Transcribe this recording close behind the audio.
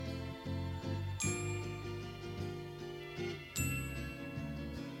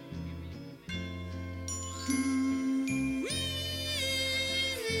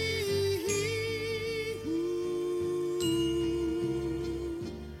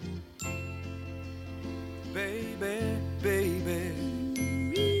baby, baby,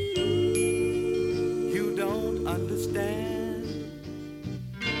 you don't understand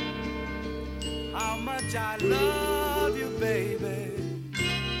how much I love you, baby,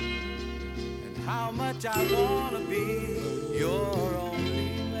 and how much I wanna be your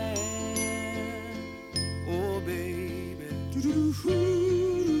only man. Oh, baby.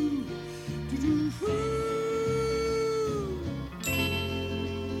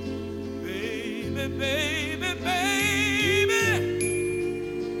 Baby, baby, baby,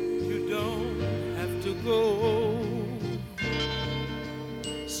 you don't have to go.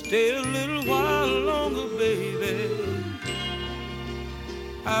 Stay a little while longer, baby.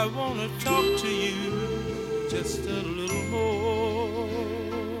 I wanna talk to you just a little more.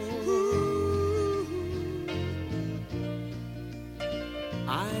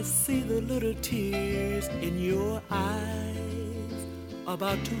 I see the little tears in your eyes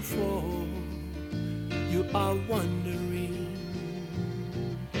about to fall. You are wondering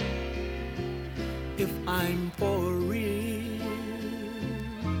if I'm for real.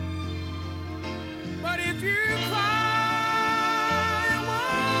 But if you cry, I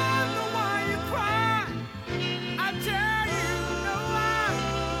wonder why you cry. I tell you, no,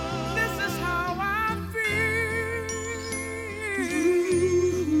 this is how I feel.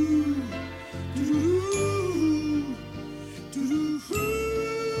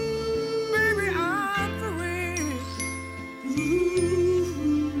 Baby, I'm for real.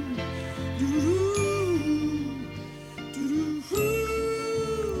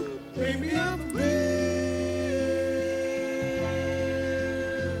 Baby, I'm for real.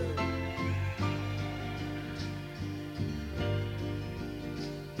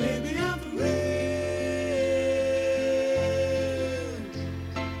 Baby, I'm for real.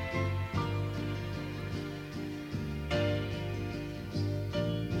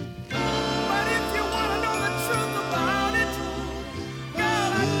 But if you wanna know the truth about it,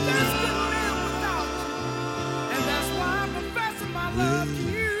 girl, I just couldn't live without you. And that's why I'm professing my love to you.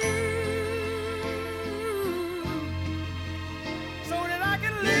 So that I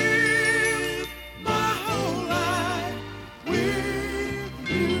can live my whole life with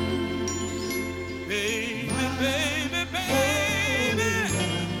you. Baby, baby, baby.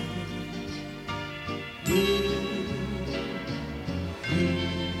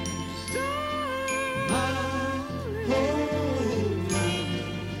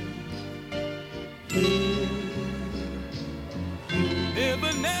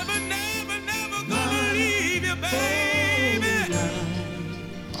 Never, never, never, never gonna leave you, baby.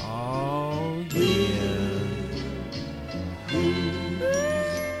 Oh, yeah.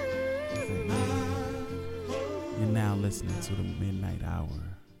 You're now listening to the midnight hour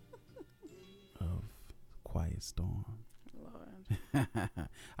of Quiet Storm. Lord.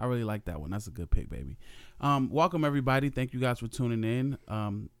 I really like that one. That's a good pick, baby. Welcome, everybody. Thank you guys for tuning in.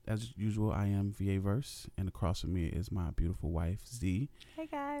 As usual, I am VA Verse, and across from me is my beautiful wife, Z. Hey,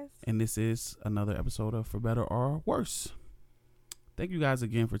 guys. And this is another episode of For Better or Worse. Thank you guys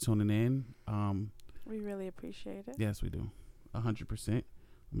again for tuning in. We really appreciate it. Yes, we do. 100%. Let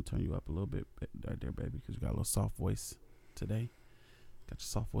me turn you up a little bit right there, baby, because you got a little soft voice today. Got your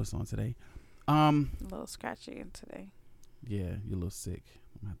soft voice on today. A little scratchy today. Yeah, you're a little sick.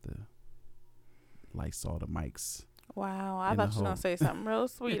 I'm going to have to Lysol the mics. Wow. I In thought the you were going hole. to say something real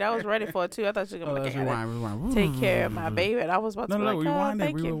sweet. I was ready for it, too. I thought you were going to let's rewind. take care of my baby. And I was about to be like, rewind it.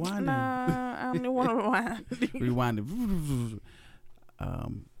 thank you. Rewind it. Nah, I don't even want to rewind. Rewind it. You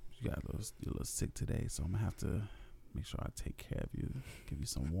got you're a little sick today, so I'm going to have to make sure I take care of you. Give you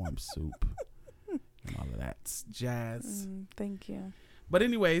some warm soup and all of that jazz. Thank you. But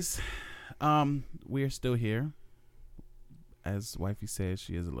anyways, we're still here. As wifey says,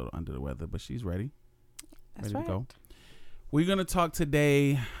 she is a little under the weather, but she's ready. That's Ready right. to go. We're going to talk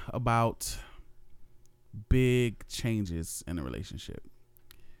today about big changes in a relationship.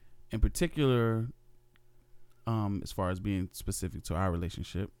 In particular, as far as being specific to our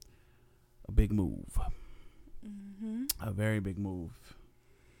relationship, a big move. Mm-hmm. A very big move.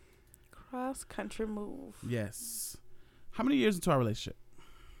 Cross country move. Yes. How many years into our relationship?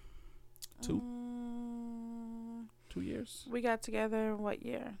 2? 2 years? We got together in what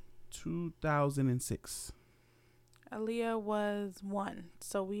year? 2006. Aaliyah was 1,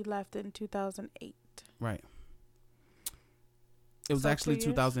 so we left in 2008. Right. It was So actually 2 years?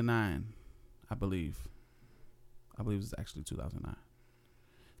 2009, I believe. I believe it was actually 2009.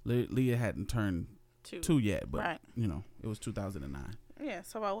 Leah hadn't turned 2 yet, but, right. you know, it was 2009. Yeah,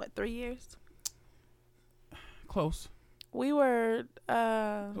 so about 3 years? Close. We were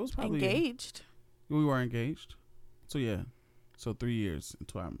was probably- engaged. We were engaged. So, yeah. So, 3 years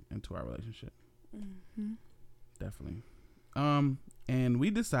into our relationship. Mm-hmm. definitely. And we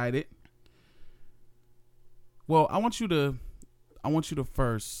decided. Well, I want you to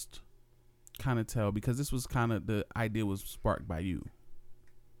first kind of tell, because this was kind of, the idea was sparked by you.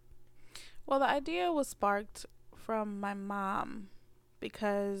 Well, the idea was sparked from my mom,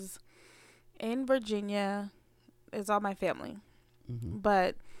 because in Virginia is all my family,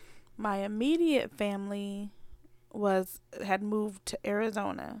 but my immediate family had moved to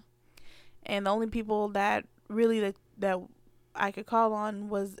Arizona, and the only people that really that I could call on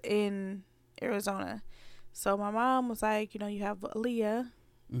was in Arizona. So my mom was like, you have Aaliyah,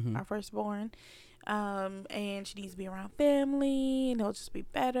 our firstborn, and she needs to be around family, and it'll just be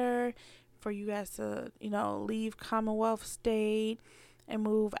better for you guys to, leave Commonwealth State and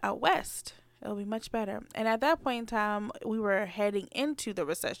move out west. It'll be much better. And at that point in time, we were heading into the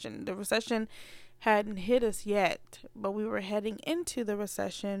recession. The recession hadn't hit us yet, but we were heading into the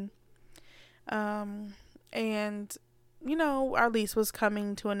recession. And, our lease was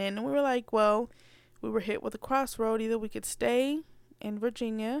coming to an end. And we were like, well, we were hit with a crossroad. Either we could stay in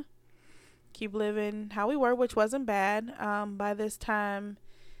Virginia, keep living how we were, which wasn't bad. By this time,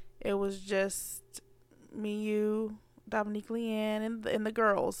 it was just me, you, Dominique, Leanne, and the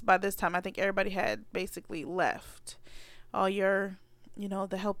girls. By this time, I think everybody had basically left. All your,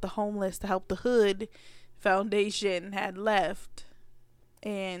 the Help the Homeless, the Help the Hood Foundation had left.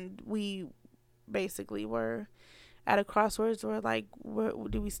 And we basically were at a crossroads where, like,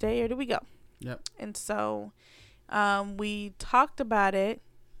 do we stay or do we go? Yep. And so we talked about it,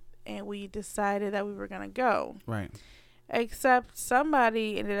 and we decided that we were going to go. Right. Except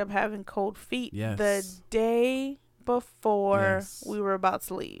somebody ended up having cold feet the day before we were about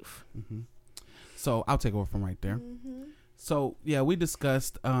to leave. So I'll take over from right there. So yeah, we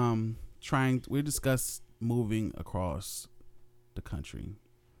discussed moving across the country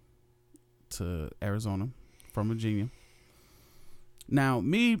to Arizona from Virginia. Now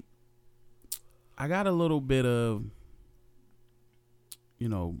I got a little bit of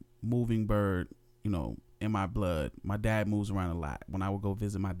moving bird in my blood. My dad moves around a lot. When I would go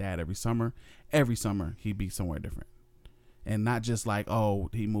visit my dad every summer he'd be somewhere different. And not just like, oh,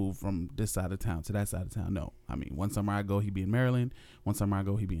 he moved from this side of town to that side of town. No. I mean, one summer I go, he'd be in Maryland. One summer I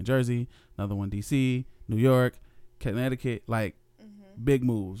go, he'd be in Jersey. Another one, DC, New York, Connecticut. Like, big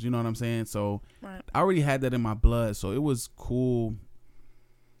moves. You know what I'm saying? So right. I already had that in my blood. So it was cool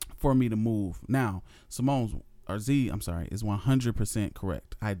for me to move. Now, is 100%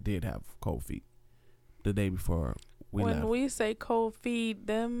 correct. I did have cold feet the day before we left. When we say cold feet,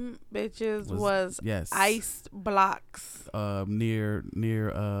 them bitches was ice blocks. Near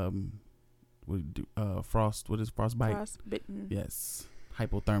frost. What is frostbite? Frostbitten. Yes,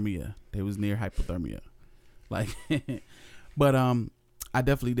 hypothermia. They was near hypothermia. Like, but I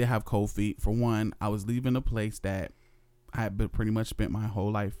definitely did have cold feet. For one, I was leaving a place that I had pretty much spent my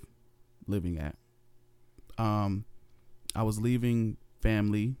whole life living at. I was leaving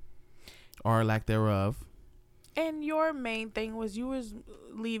family, or lack thereof. And your main thing was you was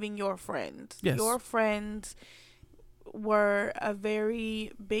leaving your friends. Yes. Your friends were a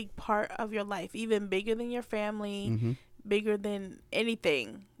very big part of your life, even bigger than your family, bigger than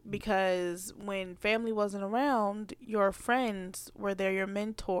anything. Because when family wasn't around, your friends were there, your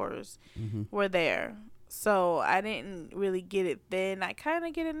mentors were there. So I didn't really get it then. I kind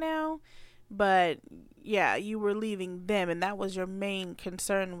of get it now. But yeah, you were leaving them, and that was your main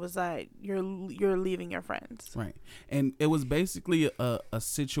concern, was that you're leaving your friends. Right. And it was basically a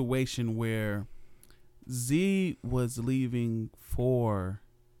situation where Z was leaving to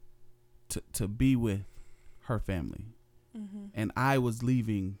be with her family. And I was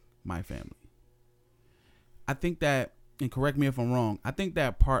leaving my family. I think that, and correct me if I'm wrong, I think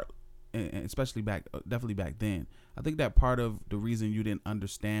that part, and especially definitely back then, I think that part of the reason you didn't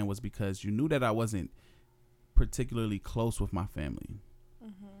understand was because you knew that I wasn't particularly close with my family.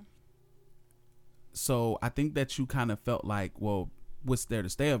 So I think that you kind of felt like, well, what's there to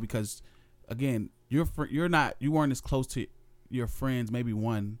stay of? Because again, you weren't as close to your friends, maybe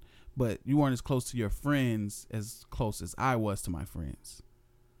one, but you weren't as close to your friends as close as I was to my friends.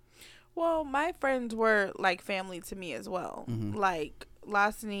 Well, my friends were like family to me as well. Like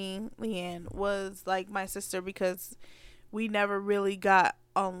Lasny Leanne was like my sister, because we never really got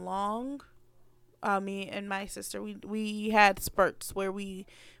along. Me and my sister, we had spurts where we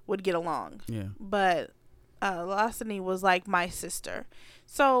would get along. Yeah. But Lasny was like my sister.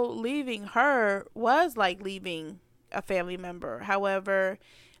 So leaving her was like leaving a family member. However,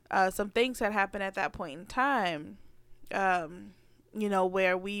 some things had happened at that point in time,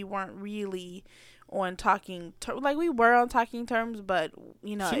 where we weren't really on talking terms. Like, we were on talking terms, but,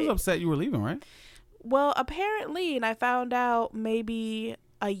 She was upset you were leaving, right? Well, apparently, and I found out maybe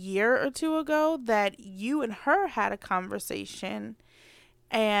a year or two ago that you and her had a conversation,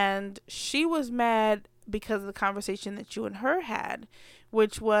 and she was mad because of the conversation that you and her had,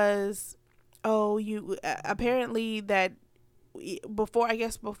 which was, oh, you apparently that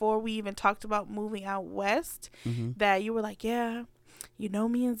before we even talked about moving out west, that you were like, yeah, you know,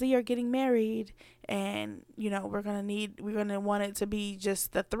 me and Z are getting married, and you know we're gonna want it to be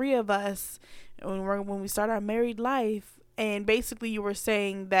just the three of us when we start our married life. And basically you were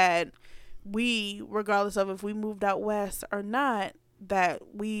saying that we, regardless of if we moved out west or not, that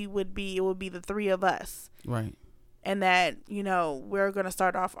it would be the three of us, right? And that, you know, we're gonna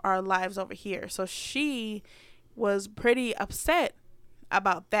start off our lives over here. So she was pretty upset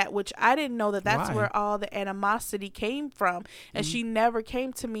about that, which I didn't know that's Why? where all the animosity came from. And she never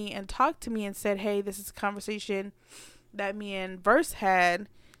came to me and talked to me and said, hey, this is a conversation that me and Verse had.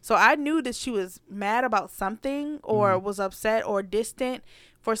 So I knew that she was mad about something, or was upset or distant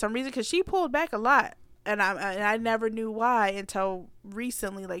for some reason, because she pulled back a lot, and I never knew why until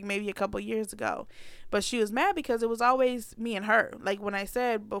recently, like maybe a couple years ago. But she was mad because it was always me and her. Like when I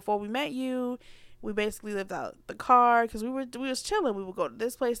said before we met you, we basically lived out the car because we was chilling. We would go to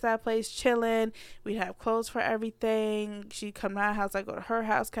this place, that place, chilling. We'd have clothes for everything. She'd come to my house, I'd go to her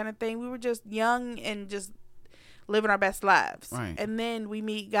house, kind of thing. We were just young and just living our best lives. Right. And then we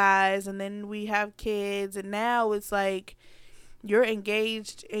meet guys, and then we have kids, and now it's like you're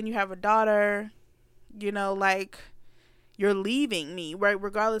engaged and you have a daughter, you know, like you're leaving me, right?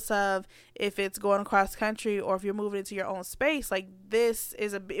 Regardless of if it's going across country or if you're moving into your own space, like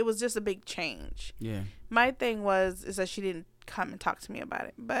it was just a big change. Yeah. My thing is that she didn't come and talk to me about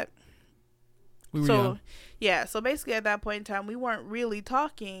it, but We were young. yeah. So basically at that point in time, we weren't really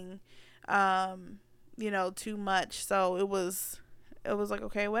talking, you know, too much. So it was like,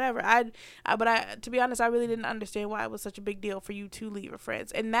 okay, whatever. But to be honest, I really didn't understand why it was such a big deal for you to leave your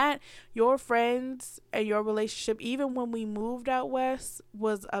friends, and that your friends and your relationship, even when we moved out west,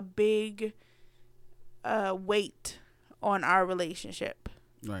 was a big weight on our relationship.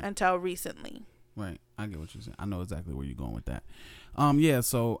 Right. Until recently. Right. I get what you're saying. I know exactly where you're going with that. Yeah.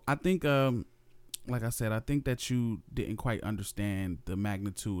 So I think, like I said, I think that you didn't quite understand the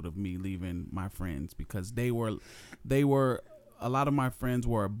magnitude of me leaving my friends, because they were a lot of my friends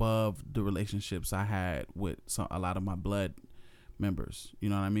were above the relationships I had with a lot of my blood members. You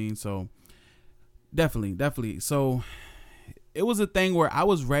know what I mean? So definitely. So it was a thing where I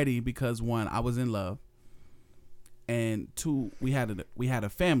was ready because, one, I was in love, and two, we had a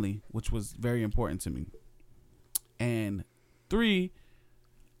family, which was very important to me, and three,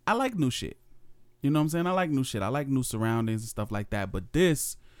 I like new shit. You know what I'm saying? I like new shit. I like new surroundings and stuff like that. But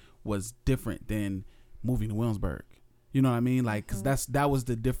this was different than moving to Williamsburg. You know what I mean? Like, cause that was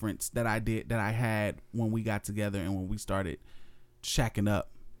the difference that I had when we got together and when we started shacking up,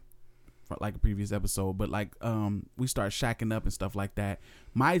 for like a previous episode. But like, we started shacking up and stuff like that.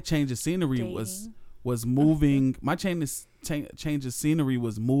 My change of scenery was moving. My change of scenery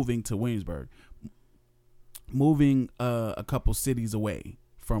was moving to Williamsburg, moving a couple cities away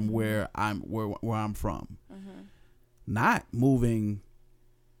from where I'm from, not moving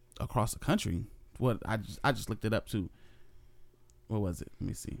across the country. What I just looked it up to. What was it? Let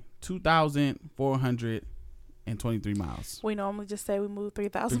me see. 2,423 miles. We normally just say we moved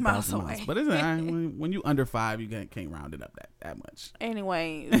 3,000 miles away. But isn't when you under 5, you can't round it up that much.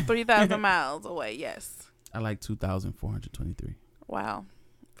 Anyway, 3,000 miles away. Yes. I like 2,423. Wow.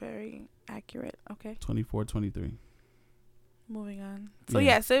 Very accurate. Okay. 2423. Moving on. So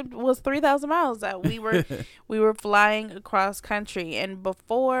yes, it was 3,000 miles that we were flying across country, and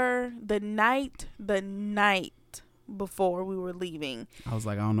before the night before we were leaving, I was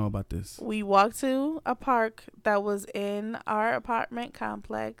like, I don't know about this. We walked to a park that was in our apartment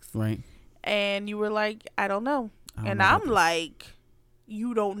complex. Right. And you were like, I don't know. And I'm like,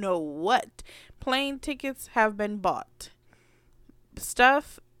 you don't know what? Plane tickets have been bought.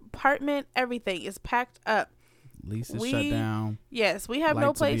 Stuff, apartment, everything is packed up. Lease is shut down. Yes, we have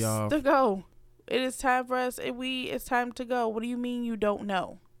no place to go. It is time for us. It's time to go. What do you mean you don't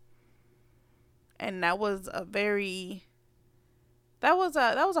know? And that was a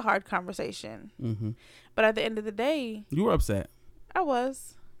hard conversation. Mm-hmm. But at the end of the day, you were upset. I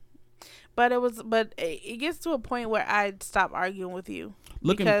was. But it gets to a point where I'd stop arguing with you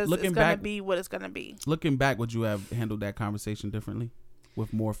because it's gonna be what it's gonna be. Looking back, would you have handled that conversation differently?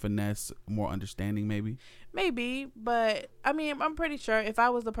 With more finesse, more understanding, maybe? Maybe, but I mean, I'm pretty sure if I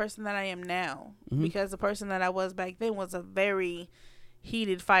was the person that I am now, because the person that I was back then was a very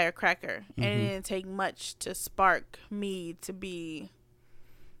heated firecracker, and it didn't take much to spark me to be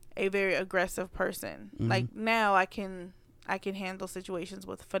a very aggressive person. Mhm. Like now I can handle situations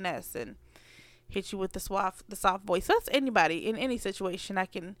with finesse and hit you with the soft voice. That's anybody in any situation. I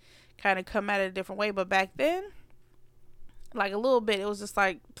can kind of come at it a different way. But back then, like a little bit, it was just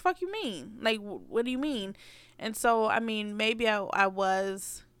like, the fuck you mean? Like, what do you mean? And so, I mean, maybe I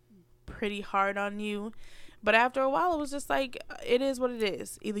was pretty hard on you. But after a while, it was just like, it is what it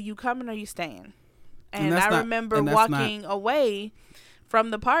is. Either you coming or you staying. And I remember walking away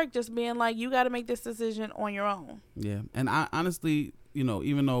from the park just being like, you got to make this decision on your own. Yeah. And I honestly, you know,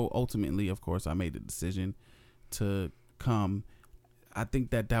 even though ultimately, of course, I made the decision to come, I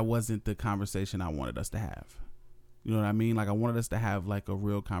think that wasn't the conversation I wanted us to have. You know what I mean? Like, I wanted us to have like a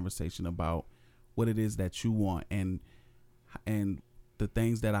real conversation about what it is that you want and the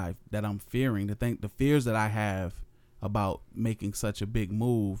things that I'm fearing, the fears that I have about making such a big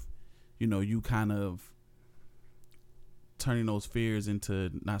move. You know, you kind of turning those fears into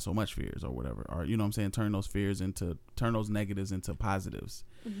not so much fears or whatever, or you know what I'm saying, turn those negatives into positives.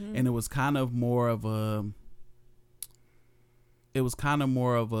 Mm-hmm. And it was kind of more of a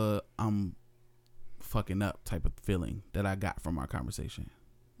I'm fucking up type of feeling that I got from our conversation.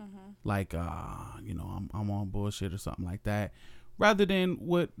 Mm-hmm. Like you know, I'm on bullshit or something like that, rather than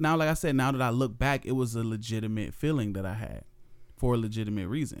what now, like I said, now that I look back, it was a legitimate feeling that I had for legitimate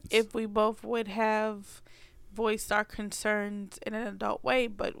reasons. If we both would have voiced our concerns in an adult way,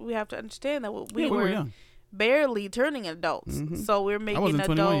 but we have to understand that we were young, barely turning adults. Mm-hmm. So we're making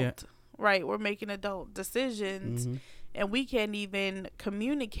we're making adult decisions, mm-hmm. and we can't even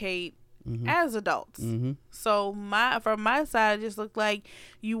communicate mm-hmm. as adults. Mm-hmm. So from my side, it just looked like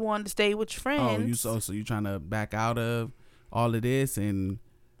you wanted to stay with your friends. So you trying to back out of all of this and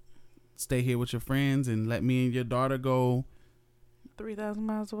stay here with your friends and let me and your daughter go 3,000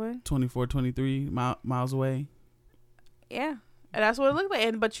 miles away, 23 miles away. Yeah, and that's what it looked like.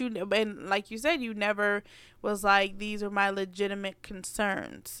 And like you said, you never was like, these are my legitimate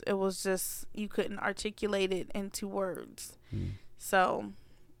concerns. It was just you couldn't articulate it into words. So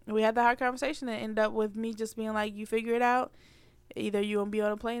we had the hard conversation and ended up with me just being like, you figure it out. Either you gonna be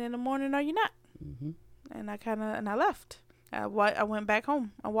on a plane in the morning or you're not. Mm-hmm. And I left. I went back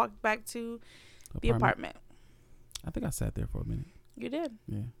home. I walked back to the apartment. I think I sat there for a minute. You did.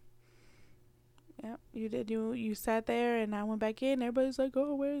 Yeah. Yeah, you did. You sat there, and I went back in. Everybody's like,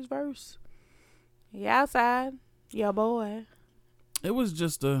 "Oh, where's Verse?" Yeah, outside. Yeah, boy. It was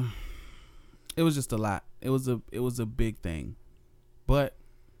just a lot. It was a big thing, but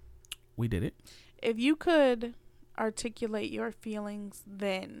we did it. If you could articulate your feelings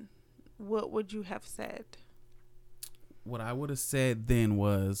then, what would you have said? What I would have said then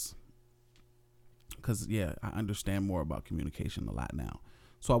was, because, yeah, I understand more about communication a lot now.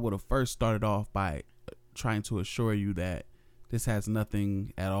 So I would have first started off by trying to assure you that this has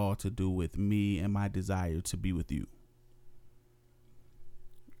nothing at all to do with me and my desire to be with you.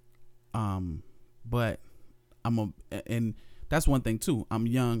 But and that's one thing too. I'm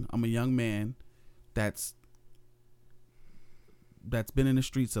young. I'm a young man that's been in the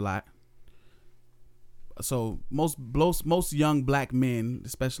streets a lot. So most young black men,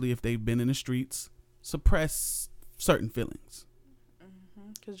 especially if they've been in the streets, suppress certain feelings.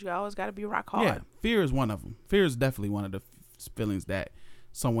 Because you always got to be rock hard. Yeah, fear is one of them. Fear is definitely one of the feelings that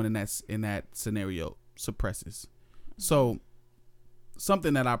someone in that scenario suppresses. Mm-hmm. So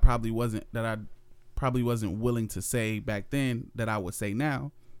something that I probably wasn't willing to say back then that I would say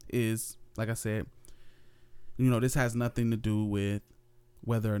now is, like I said, you know, this has nothing to do with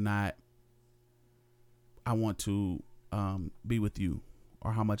whether or not I want to be with you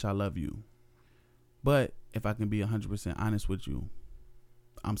or how much I love you. But if I can be 100% honest with you,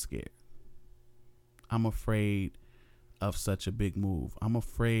 I'm scared. I'm afraid of such a big move. I'm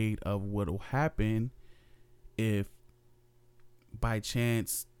afraid of what will happen if by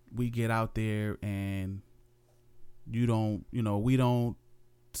chance we get out there and we don't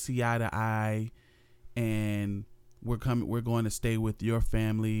see eye to eye and we're going to stay with your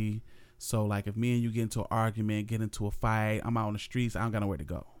family. So like if me and you get into an argument, get into a fight, I'm out on the streets, I don't got nowhere to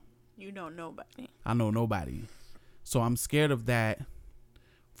go. You know nobody. I know nobody. So I'm scared of that,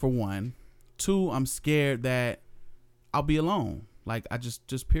 for one. Two, I'm scared that I'll be alone. Like I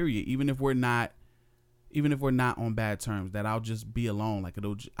just period. Even if we're not on bad terms, that I'll just be alone. Like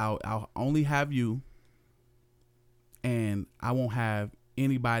I'll only have you, and I won't have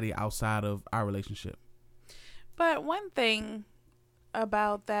anybody outside of our relationship. But one thing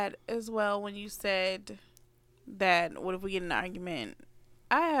about that as well, when you said that, what if we get in an argument?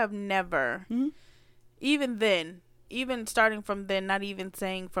 I have never, even then, even starting from then, not even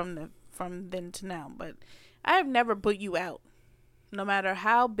saying from then to now, but I have never put you out. no matter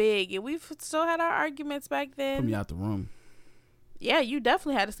how big, and we've still had our arguments back then. Put me out the room. Yeah, you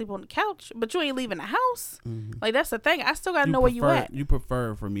definitely had to sleep on the couch, but you ain't leaving the house. Like, that's the thing. I still gotta know where you at. You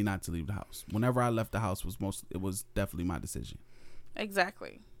prefer for me not to leave the house. Whenever I left the house, it was definitely my decision.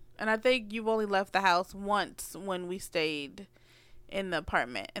 Exactly. And I think you've only left the house once when we stayed in the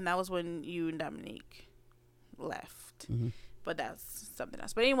apartment, and that was when you and Dominique left. But that's something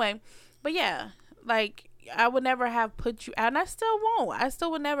else. But anyway, but yeah, like, I would never have put you out, and I still won't. I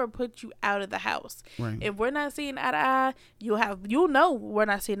still would never put you out of the house. Right. If we're not seeing eye to eye, you'll know we're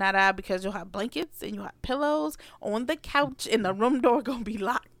not seeing eye to eye, because you'll have blankets and you'll have pillows on the couch, and the room door gonna be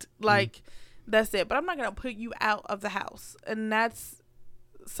locked. Like, that's it. But I'm not gonna put you out of the house, and that's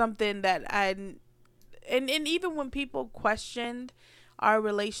something that and even when people questioned our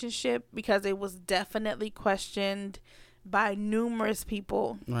relationship, because it was definitely questioned by numerous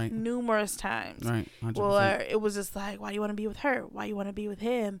people, right, numerous times, right, 100%. Well, it was just like, why do you want to be with her? Why you want to be with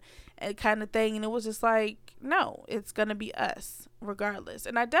him? And kind of thing. And it was just like, no, it's gonna be us regardless.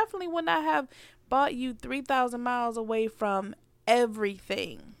 And I definitely would not have bought you 3,000 miles away from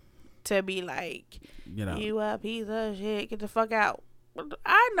everything to be like, you a piece of shit, get the fuck out.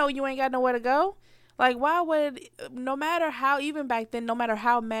 I know you ain't got nowhere to go. Like, why would, no matter how, even back then, no matter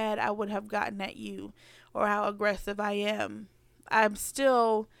how mad I would have gotten at you or how aggressive I am, I'm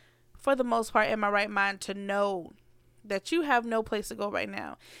still, for the most part, in my right mind to know that you have no place to go right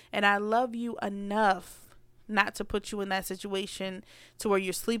now. And I love you enough not to put you in that situation to where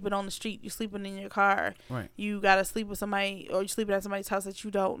you're sleeping on the street, you're sleeping in your car, right, you gotta sleep with somebody, or you're sleeping at somebody's house that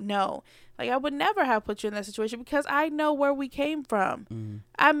you don't know. Like, I would never have put you in that situation, because I know where we came from.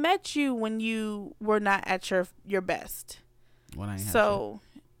 I met you when you were not at your best. When I ain't have shit.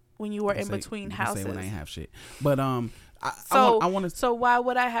 When you were in between houses. Say when I ain't have shit. But I want to. So why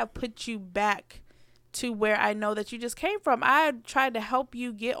would I have put you back to where I know that you just came from? I tried to help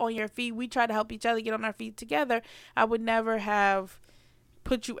you get on your feet. We tried to help each other get on our feet together. I would never have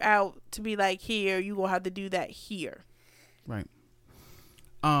put you out to be like, here, you gonna have to do that here. Right.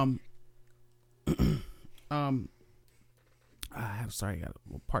 I got a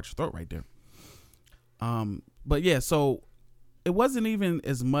parched throat right there. But yeah, so it wasn't even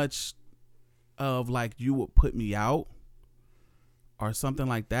as much of like you would put me out or something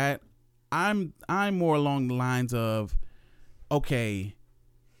like that. I'm more along the lines of, okay,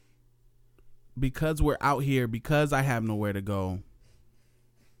 because we're out here, because I have nowhere to go,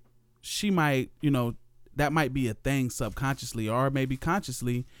 she might, that might be a thing subconsciously or maybe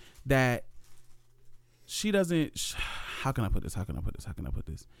consciously, that she doesn't, how can I put this?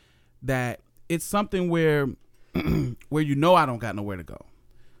 That it's something where where I don't got nowhere to go.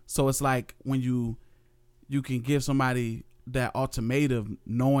 So it's like when you can give somebody that ultimatum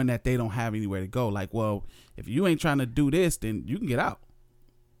knowing that they don't have anywhere to go. Like, well, if you ain't trying to do this, then you can get out.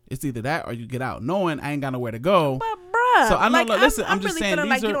 It's either that or you get out, knowing I ain't got nowhere to go. But bruh, so I know. Like, listen, I'm just really saying, feeling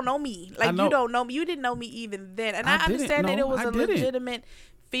like you don't know me. Like, you don't know me. You didn't know me even then, and I understand that it was a legitimate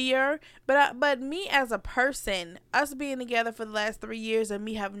fear. But me as a person, us being together for the last 3 years, and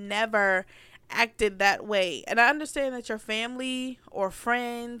me have never acted that way. And I understand that your family or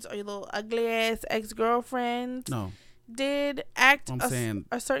friends or your little ugly ass ex-girlfriend did act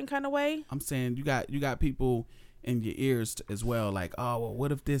a certain kind of way. I'm saying you got people in your ears as well, like, oh, well,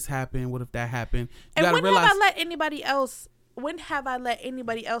 what if this happened? What if that happened? And when have I let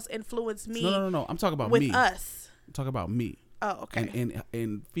anybody else influence me? No. I'm talking about with me. Us. I'm talking about me. Oh, okay.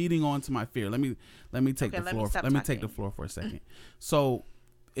 And feeding on to my fear. Let me take the floor. Let me take the floor for a second. So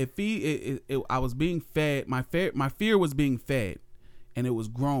I was being fed. My fear was being fed, and it was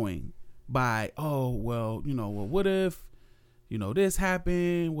growing by, oh, well, what if, this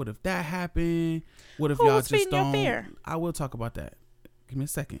happened? What if that happened? What if Who y'all was just don't? Your fear? I will talk about that. Give me a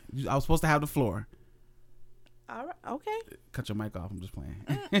second. I was supposed to have the floor. All right. Okay. Cut your mic off. I'm just playing.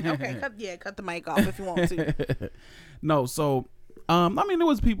 Okay. Cut the mic off if you want to. No. So, it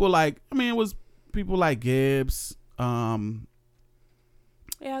was people like, Gibbs. Yeah,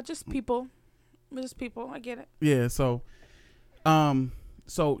 just people. I get it. Yeah. So,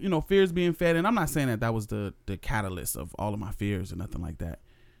 fears being fed, and I'm not saying that was the catalyst of all of my fears or nothing like that,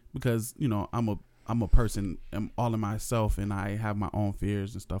 because I'm a person, I'm all in myself, and I have my own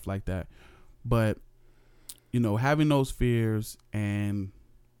fears and stuff like that. But having those fears and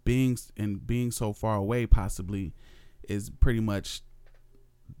being so far away possibly is pretty much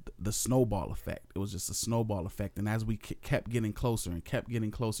the snowball effect. It was just a snowball effect, and as we kept getting closer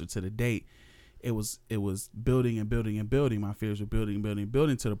to the date, it was building and building and building. My fears were building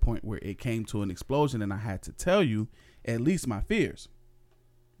to the point where it came to an explosion, and I had to tell you at least my fears.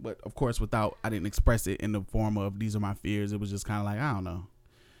 But of course, I didn't express it in the form of these are my fears. It was just kind of like, I don't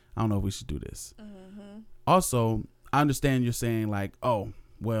know if we should do this. Mm-hmm. Also, I understand you're saying like, oh,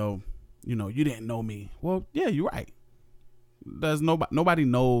 well, you didn't know me. Well, yeah, you're right. There's nobody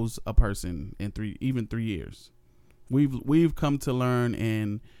knows a person in 3 years. We've come to learn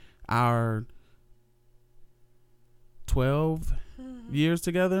in our 12 years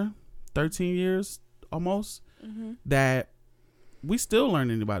together, 13 years almost, that we still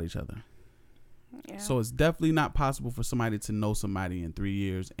learning about each other. Yeah. So it's definitely not possible for somebody to know somebody in 3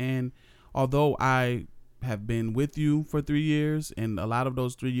 years. And although I have been with you for 3 years, and a lot of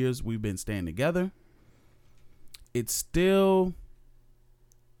those 3 years we've been staying together, it's still,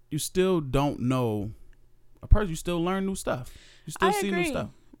 you still don't know a person. You still learn new stuff. You still see new stuff.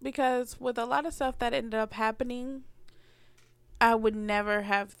 Because with a lot of stuff that ended up happening, I would never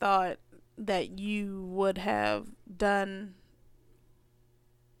have thought that you would have done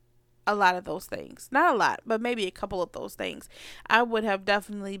a lot of those things. Not a lot, but maybe a couple of those things. I would have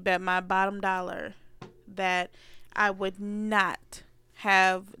definitely bet my bottom dollar that I would not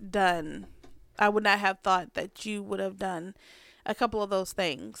have done. I would not have thought that you would have done a couple of those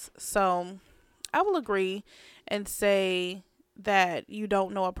things. So I will agree and say that you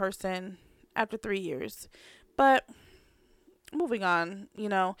don't know a person after 3 years. But moving on,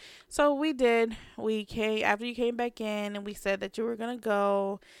 so we came after you came back in, and we said that you were going to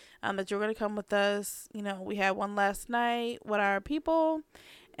go, that you were going to come with us. We had one last night with our people,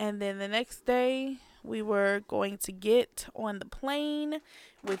 and then the next day we were going to get on the plane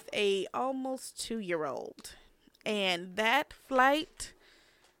with a almost 2-year-old. And that flight,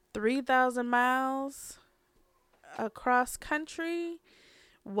 3,000 miles across country,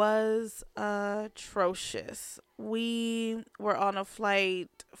 was atrocious. We were on a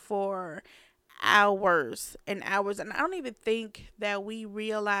flight for hours and hours, and I don't even think that we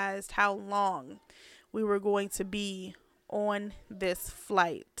realized how long we were going to be on this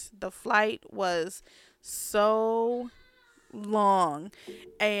flight. The flight was so long,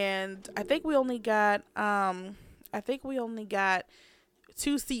 and I think we only got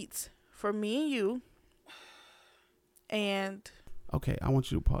 2 seats for me and you. And okay, I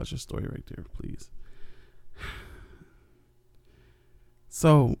want you to pause your story right there, please.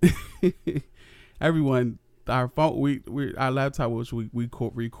 So, everyone, our phone, our laptop, which we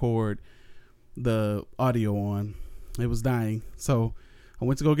record the audio on, it was dying. So I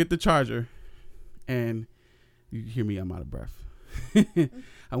went to go get the charger, and you hear me, I'm out of breath.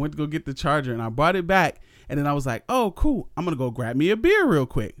 I went to go get the charger, and I brought it back, and then I was like, oh, cool, I'm going to go grab me a beer real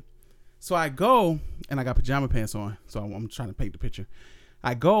quick. So I go, and I got pajama pants on, so I'm trying to paint the picture.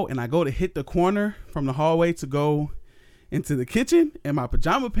 I go to hit the corner from the hallway to go into the kitchen, and my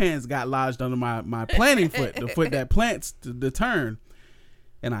pajama pants got lodged under my planting foot, the foot that plants the turn.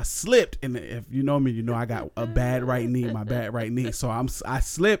 And I slipped, and if you know me, I got a bad right knee, So I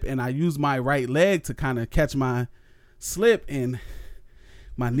slip, and I use my right leg to kind of catch my slip, and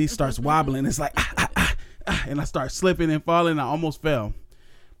my knee starts wobbling. It's like, and I start slipping and falling. I almost fell,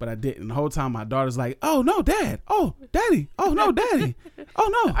 but I didn't. The whole time my daughter's like, oh no, Dad. Oh, Daddy. Oh no, Daddy.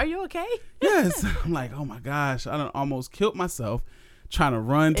 Oh no. Are you okay? Yes. I'm like, oh my gosh, I done almost killed myself trying to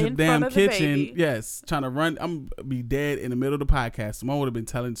run to the damn kitchen. Yes, trying to run. I'm gonna be dead in the middle of the podcast. Someone would have been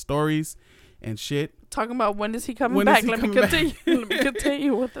telling stories and shit. Talking about when is he coming back? Let me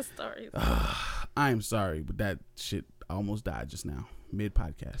continue with the stories. I am sorry, but that shit almost died just now, mid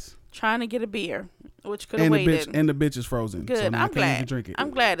podcast. Trying to get a beer, which could have waited. And the bitch is frozen. Good. So now I'm glad. Can't even drink it.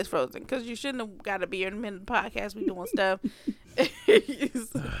 I'm glad it's frozen, because you shouldn't have got a beer in the middle of the podcast. We doing stuff.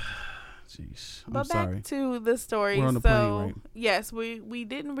 Jeez. But back to the story. We're on the plane, right? Yes, we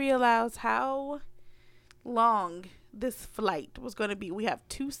didn't realize how long this flight was going to be. We have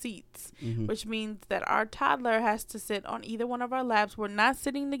 2 seats, which means that our toddler has to sit on either one of our laps. We're not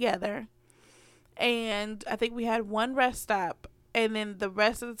sitting together. And I think we had one rest stop, and then the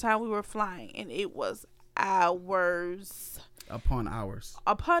rest of the time we were flying, and it was hours upon hours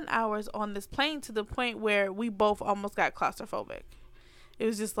on this plane, to the point where we both almost got claustrophobic. It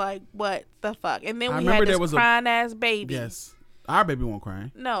was just like, what the fuck? And then we had this crying ass baby. Yes. Our baby won't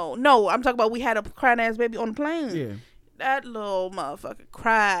cry. No. I'm talking about we had a crying ass baby on the plane. Yeah. That little motherfucker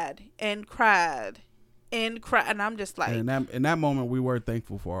cried and cried and cried. And I'm just like. And in that moment, we were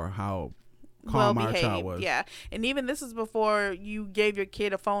thankful for how calm our child was. Yeah. And even this is before you gave your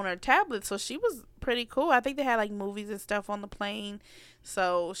kid a phone or a tablet. So she was pretty cool. I think they had like movies and stuff on the plane.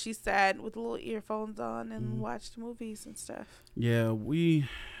 So she sat with little earphones on and watched movies and stuff. Yeah, we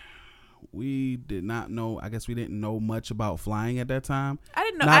did not know. I guess we didn't know much about flying at that time. I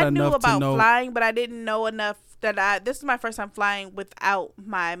didn't know. I knew about flying, but I didn't know enough this is my first time flying without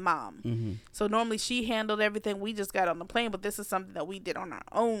my mom. Mm-hmm. So normally she handled everything. We just got on the plane, but this is something that we did on our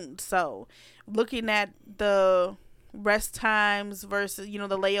own. So looking at the rest times versus, the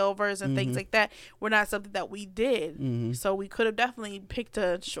layovers and things like that, were not something that we did. Mm-hmm. So we could have definitely picked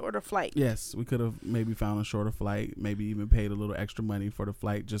a shorter flight. Yes, we could have maybe found a shorter flight, maybe even paid a little extra money for the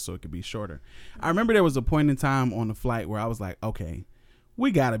flight just so it could be shorter. I remember there was a point in time on the flight where I was like, okay,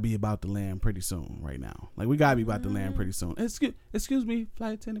 we got to be about to land pretty soon right now. Like, we got to be about to land pretty soon. Excuse me,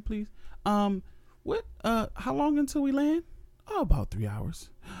 flight attendant, please. How long until we land? Oh, about 3 hours.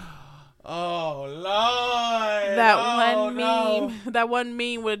 Oh, Lord. That one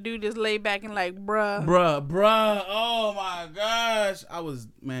meme where dude just lay back and like, bruh. Oh, my gosh. I was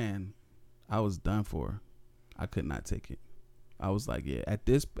done for. I could not take it. I was like, yeah, at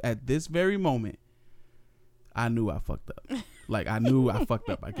this very moment, I knew I fucked up. Like, I knew I fucked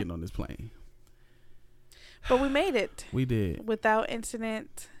up by getting on this plane. But we made it. We did. Without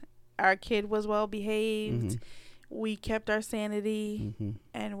incident. Our kid was well behaved. Mm-hmm. We kept our sanity,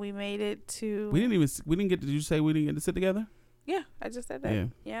 and we made it to. We didn't get. Did you say we didn't get to sit together? Yeah, I just said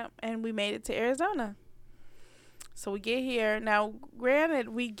that. Yeah, and we made it to Arizona. So we get here now. Granted,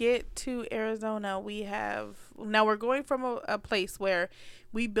 we get to Arizona. We're going from a place where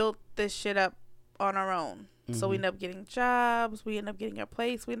we built this shit up on our own. So we end up getting jobs. We end up getting a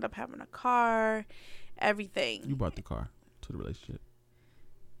place. We end up having a car, everything. You brought the car to the relationship.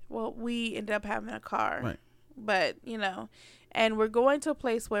 Well, we ended up having a car. Right. But, and we're going to a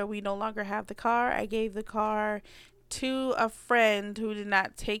place where we no longer have the car. I gave the car to a friend who did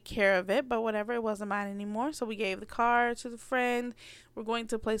not take care of it, but whatever, it wasn't mine anymore. So we gave the car to the friend. We're going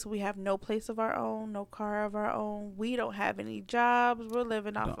to a place where we have no place of our own, no car of our own. We don't have any jobs. We're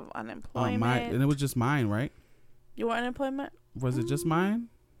living off of unemployment. And it was just mine, right? You were unemployment? Was it just mine?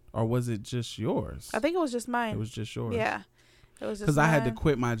 Or was it just yours? I think it was just mine. It was just yours. Yeah. It was just because I had to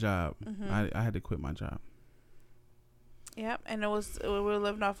quit my job. Mm-hmm. I had to quit my job. Yep, and we were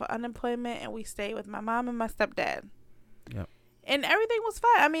living off of unemployment, and we stayed with my mom and my stepdad. Yep. And everything was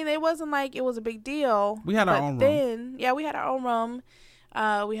fine. I mean, it wasn't like it was a big deal. We had our own room. Yeah, we had our own room.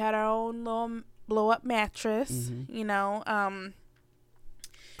 We had our own little blow-up mattress, Kind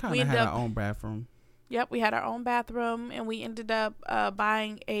of had our own bathroom. Yep, we had our own bathroom, and we ended up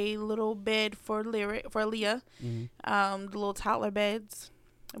buying a little bed for Leah, the little toddler beds.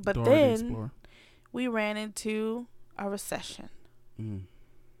 But Dora then we ran into a recession,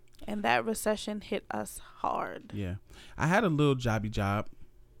 and that recession hit us hard. Yeah, I had a little jobby job.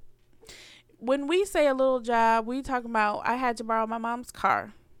 When we say a little job, we talking about I had to borrow my mom's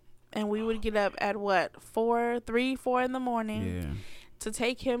car, and we would get up at 4 in the morning to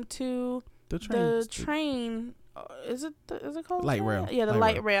take him to the train. Is it called light rail? Yeah, the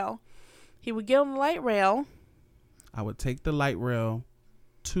light rail. He would get on the light rail. I would take the light rail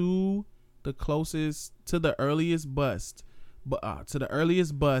to the earliest bus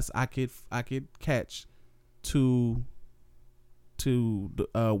I could catch to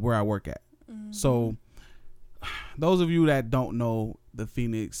where I work at. So those of you that don't know the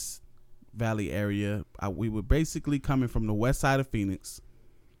Phoenix Valley area, we were basically coming from the west side of Phoenix.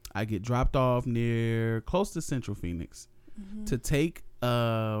 I get dropped off close to Central Phoenix to take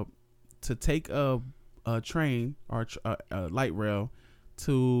a train or a light rail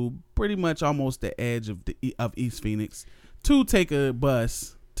to pretty much almost the edge of East Phoenix to take a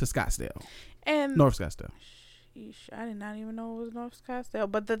bus to Scottsdale and North Scottsdale. Sheesh, I did not even know it was North Scottsdale.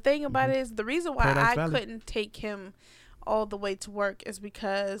 But the thing about it is, the reason why Paradise I Valley. couldn't take him all the way to work is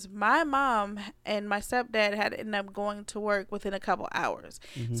because my mom and my stepdad had ended up going to work within a couple hours.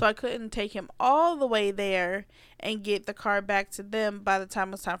 So I couldn't take him all the way there and get the car back to them by the time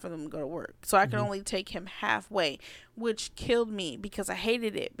it was time for them to go to work. So I could only take him halfway, which killed me because I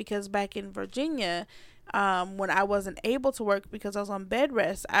hated it. Because back in Virginia, when I wasn't able to work because I was on bed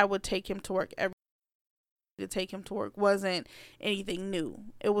rest, I would take him to work every to take him to work wasn't anything new.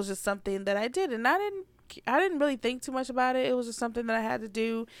 It was just something that I did, and I didn't really think too much about it. It was just something that I had to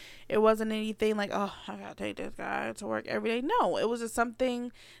do. It wasn't anything like, oh, I gotta take this guy to work every day. No, it was just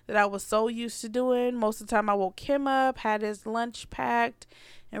something that I was so used to doing. Most of the time I woke him up, had his lunch packed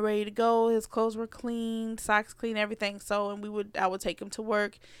and ready to go. His clothes were clean, socks clean, everything. So, and I would take him to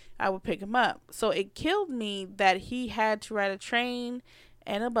work. I would pick him up. So it killed me that he had to ride a train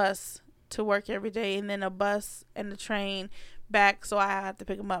and a bus to work every day, and then a bus and a train back, so I had to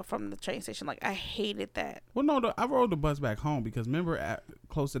pick him up from the train station. Like, I hated that. Well, no, I rode the bus back home because remember,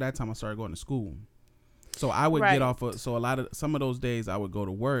 close to that time I started going to school, so I would get off. Some of those days I would go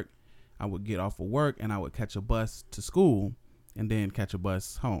to work. I would get off of work and I would catch a bus to school, and then catch a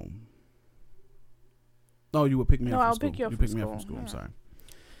bus home. Oh, you would pick me No, up from I'll school. pick you up You from pick me up from school, school. I'm yeah. sorry.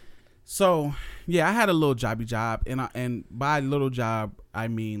 So, yeah, I had a little jobby job, and by little job, I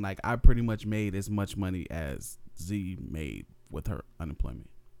mean like I pretty much made as much money as Z made with her unemployment.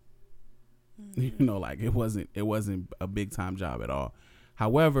 You know, like it wasn't a big time job at all.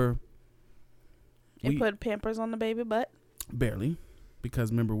 However, It put Pampers on the baby butt. barely,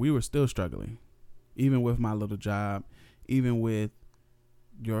 because remember we were still struggling, even with my little job, even with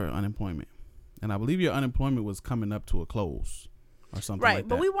your unemployment, and I believe your unemployment was coming up to a close or something Right, like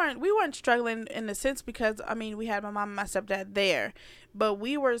but that. we weren't struggling in the sense because I mean we had my mom and my stepdad there, but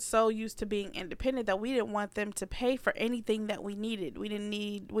we were so used to being independent that we didn't want them to pay for anything that we needed. We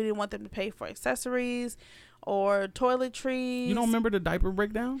didn't want them to pay for accessories or toiletries. You don't remember the diaper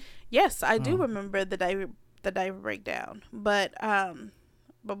breakdown? Yes, I do Oh. remember the diaper breakdown, but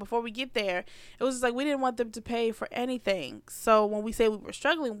before we get there, it was just like we didn't want them to pay for anything. So when we say we were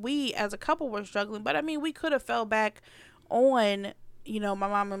struggling, we as a couple were struggling, but I mean we could have fell back on, you know, my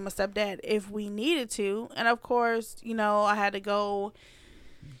mom and my stepdad if we needed to. And of course, you know, I had to go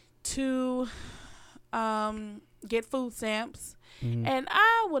to get food stamps. Mm-hmm. And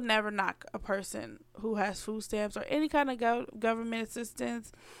I would never knock a person who has food stamps or any kind of government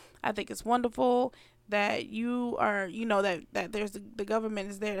assistance. I think it's wonderful that you are, you know, that there's the government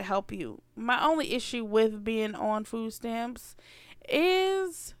is there to help you. My only issue with being on food stamps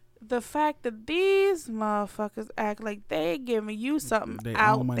is the fact that these motherfuckers act like they giving you something They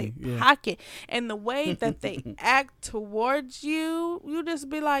out own money, their yeah. pocket, and the way that they act towards you, you just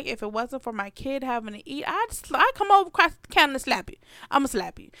be like, if it wasn't for my kid having to eat, I come over across the counter and slap you. I'ma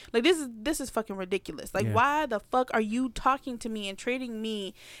slap you. Like this is fucking ridiculous. Like Yeah. why the fuck are you talking to me and treating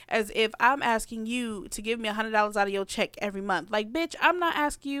me as if I'm asking you to give me $100 out of your check every month? Like, bitch, I'm not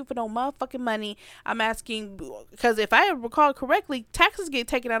asking you for no motherfucking money. I'm asking because if I recall correctly, taxes get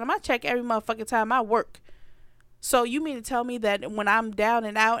taken out of my check every motherfucking time I work. So you mean to tell me that when I'm down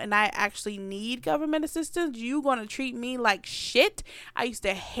and out and I actually need government assistance, you gonna treat me like shit? I used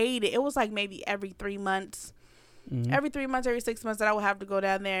to hate it. It was like maybe every 3 months. Mm-hmm. Every 3 months, every 6 months that I would have to go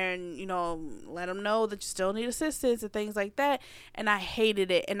down there and, you know, let them know that you still need assistance and things like that. And I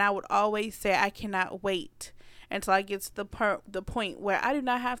hated it. And I would always say I cannot wait until I get to the point where I do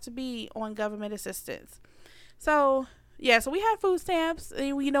not have to be on government assistance. So yeah, so we had food stamps,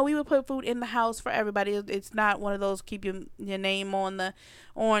 and you know we would put food in the house for everybody. It's not one of those keep your name on the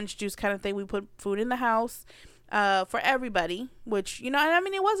orange juice kind of thing. We put food in the house for everybody, which, you know, I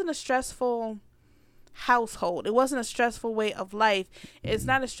mean, it wasn't a stressful household. It wasn't a stressful way of life. It's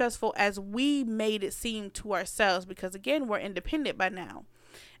not as stressful as we made it seem to ourselves, because again, we're independent by now.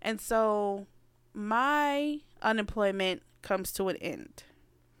 And so my unemployment comes to an end.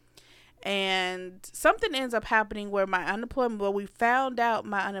 And something ends up happening where we found out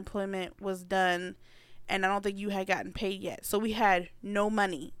my unemployment was done, and I don't think you had gotten paid yet. So we had no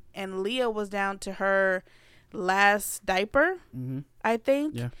money, and Leah was down to her last diaper, I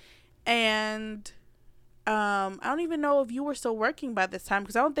think. Yeah. And I don't even know if you were still working by this time,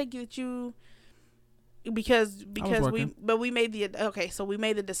 because I don't think that you, because we made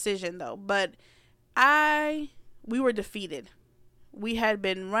the decision though. But we were defeated. We had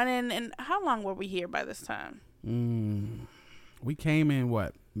been running, and how long were we here by this time? We came in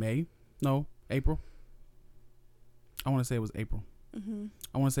what? May? No, April. I want to say it was April. Mm-hmm.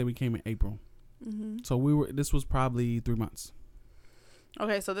 I want to say we came in April. Mm-hmm. So this was probably 3 months.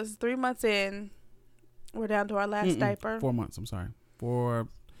 Okay, so this is 3 months in. We're down to our last diaper. 4 months. I'm sorry.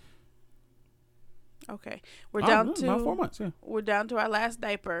 Okay, we're down to about 4 months. Yeah. We're down to our last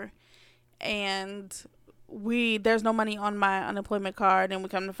diaper, and there's no money on my unemployment card, and we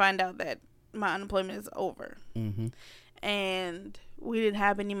come to find out that my unemployment is over. Mm-hmm. And we didn't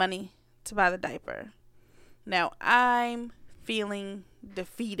have any money to buy the diaper. Now I'm feeling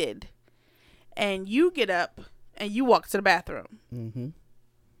defeated, and you get up and you walk to the bathroom. Mm-hmm.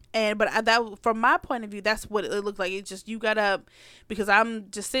 But that, from my point of view, that's what it looked like. It's just you got up, because I'm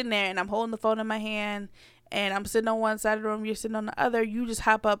just sitting there and I'm holding the phone in my hand, and I'm sitting on one side of the room, you're sitting on the other. You just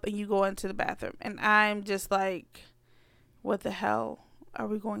hop up and you go into the bathroom, and I'm just like, what the hell are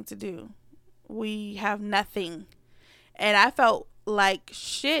we going to do? We have nothing. And I felt like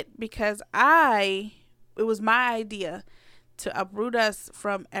shit, because it was my idea to uproot us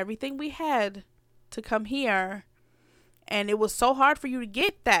from everything we had to come here. And it was so hard for you to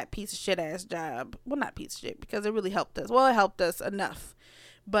get that piece of shit ass job. Well, not piece of shit, because it really helped us. Well, it helped us enough.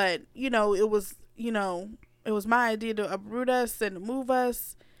 But, it was my idea to uproot us and move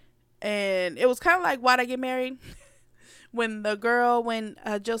us. And it was kind of like Why'd I Get Married? when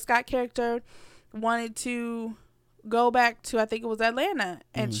Jill Scott character wanted to go back to, I think it was Atlanta,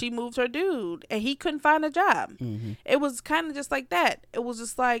 and she moved her dude, and he couldn't find a job. It was kind of just like that. It was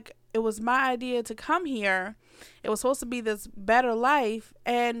just like, it was my idea to come here. It was supposed to be this better life,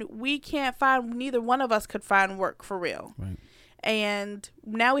 and we can't find, neither one of us could find work for real. Right. And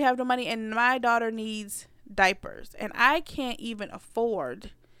now we have no money, and my daughter needs diapers, and I can't even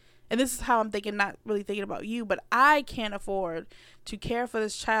afford, and this is how I'm thinking, not really thinking about you, but I can't afford to care for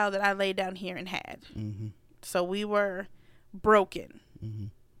this child that I laid down here and had. So we were broken.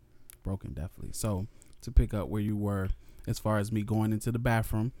 Broken, definitely. So to pick up where you were, as far as me going into the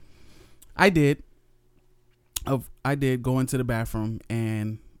bathroom, I did go into the bathroom,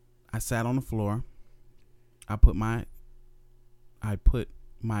 and I sat on the floor. I put my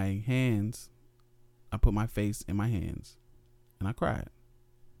face in my hands, and I cried.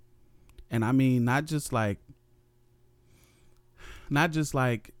 And I mean, not just like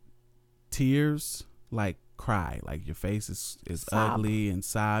tears, like cry, like your face is ugly and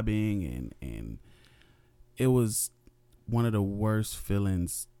sobbing, and it was one of the worst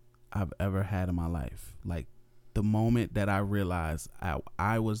feelings I've ever had in my life. Like the moment that I realized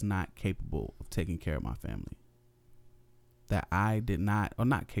I was not capable of taking care of my family. That I did not, or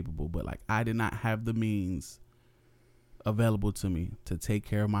not capable, but like I did not have the means available to me to take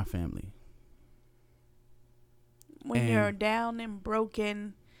care of my family. When you're down and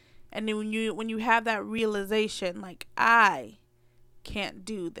broken, and then when you have that realization, like, I can't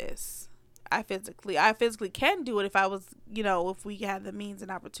do this. I physically can do it if I was, if we had the means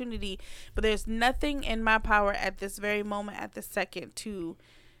and opportunity, but there's nothing in my power at this very moment, at this second, to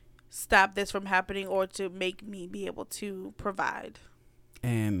stop this from happening or to make me be able to provide.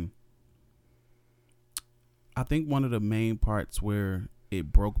 And I think one of the main parts where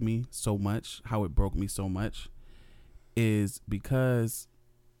it broke me so much, is because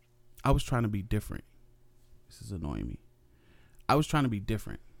I was trying to be different. This is annoying me. I was trying to be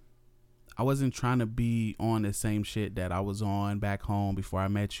different. I wasn't trying to be on the same shit that I was on back home before I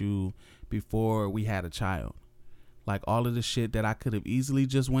met you, before we had a child. Like all of the shit that I could have easily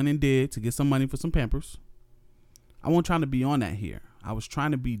just went and did to get some money for some Pampers. I wasn't trying to be on that here. I was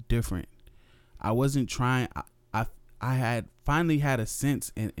trying to be different. I wasn't trying. I had finally had a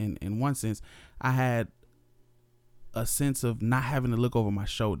sense, in one sense, I had a sense of not having to look over my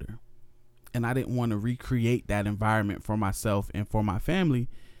shoulder. And I didn't want to recreate that environment for myself and for my family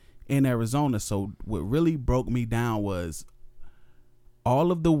in Arizona. So what really broke me down was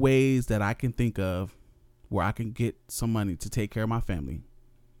all of the ways that I can think of where I can get some money to take care of my family.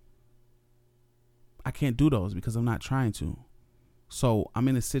 I can't do those because I'm not trying to. So I'm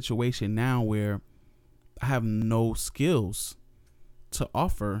in a situation now where I have no skills to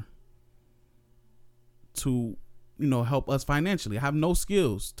offer to, help us financially. I have no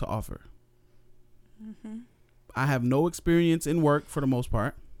skills to offer. I have no experience in work for the most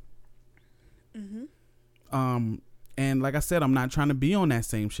part. And like I said, I'm not trying to be on that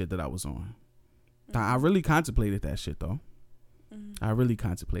same shit that I was on. I really contemplated that shit though. I really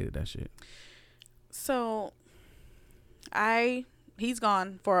contemplated that shit. So he's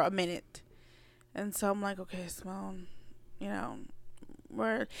gone for a minute. And so I'm like, okay, Simone,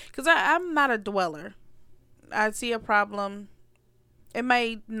 because I'm not a dweller. I see a problem. It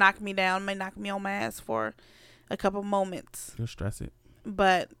may knock me down, may knock me on my ass for a couple moments. You'll stress it.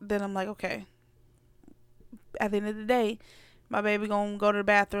 But then I'm like, okay, at the end of the day, my baby gonna go to the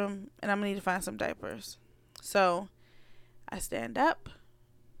bathroom and I'm gonna need to find some diapers. So I stand up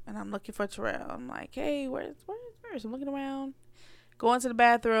and I'm looking for Terrell. I'm like, hey, where's I'm looking around, go into the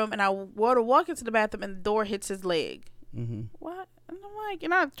bathroom, and I want to walk into the bathroom and the door hits his leg. What? And I'm like,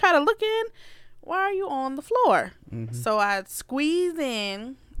 and I try to look in. Why are you on the floor? So I squeeze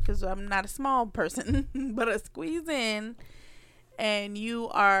in, because I'm not a small person, but I squeeze in, and you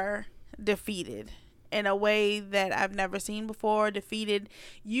are defeated in a way that I've never seen before. Defeated.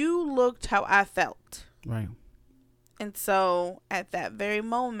 You looked how I felt. Right. And so at that very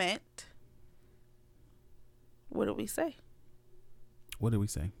moment, what do we say? What did we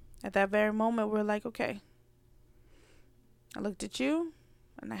say? At that very moment, we're like, okay. I looked at you,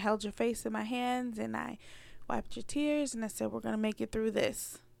 and I held your face in my hands, and I wiped your tears, and I said, we're going to make it through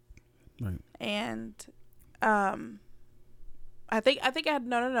this. Right. And I think I had,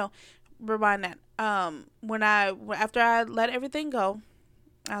 no. Rewind that. After I let everything go,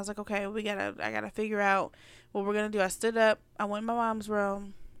 I was like, okay, I gotta figure out what we're going to do. I stood up, I went in my mom's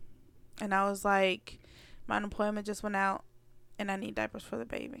room, and I was like, my unemployment just went out, and I need diapers for the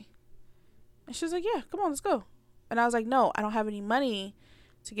baby. And she was like, yeah, come on, let's go. And I was like, no, I don't have any money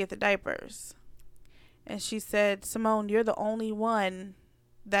to get the diapers. And she said, Simone, you're the only one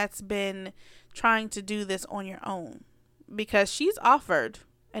that's been trying to do this on your own, because she's offered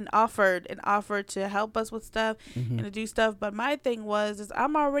to help us with stuff and to do stuff. But my thing is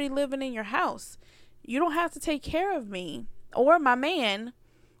I'm already living in your house. You don't have to take care of me or my man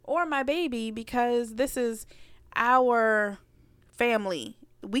or my baby, because this is our family.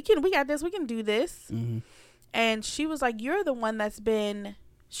 We got this. We can do this. Mm-hmm. And she was like, you're the one that's been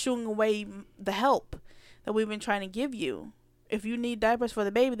shooing away the help that we've been trying to give you. If you need diapers for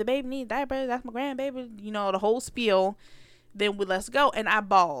the baby needs diapers. That's my grandbaby. You know, the whole spiel. Then let's go. And I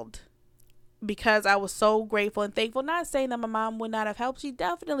bawled because I was so grateful and thankful. Not saying that my mom would not have helped. She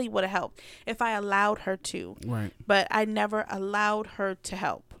definitely would have helped if I allowed her to. Right. But I never allowed her to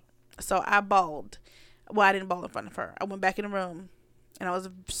help. So I bawled. Well, I didn't bawl in front of her. I went back in the room and I was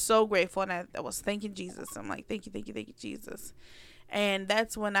so grateful. And I was thanking Jesus. I'm like, thank you, Jesus. And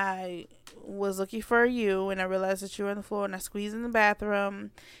that's when I was looking for you, and I realized that you were on the floor, and I squeezed in the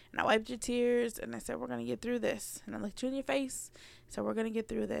bathroom, and I wiped your tears, and I said, we're going to get through this. And I looked you in your face, so we're going to get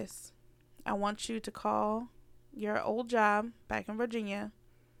through this. I want you to call your old job back in Virginia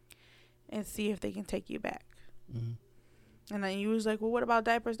and see if they can take you back. Mm-hmm. And then you was like, well, what about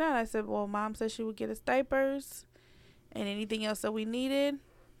diapers now? And I said, well, Mom said she would get us diapers and anything else that we needed,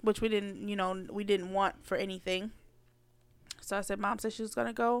 which we didn't want for anything. So I said, Mom said she was going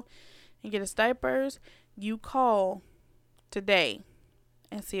to go and get us diapers. You call today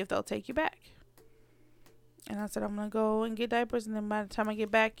and see if they'll take you back. And I said, I'm going to go and get diapers. And then by the time I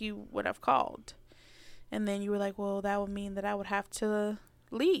get back, you would have called. And then you were like, well, that would mean that I would have to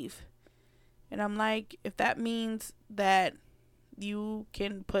leave. And I'm like, if that means that you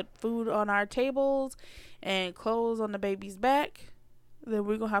can put food on our tables and clothes on the baby's back, then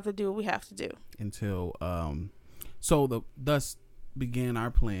we're going to have to do what we have to do. Until, So thus began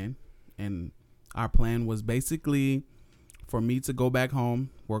our plan, and our plan was basically for me to go back home,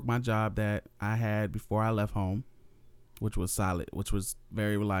 work my job that I had before I left home, which was solid, which was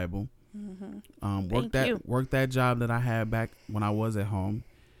very reliable. Mm-hmm. Work that job that I had back when I was at home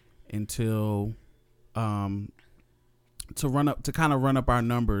until to kind of run up our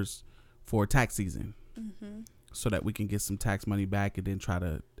numbers for tax season, so that we can get some tax money back and then try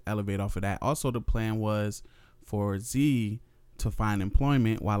to elevate off of that. Also, the plan was for Z to find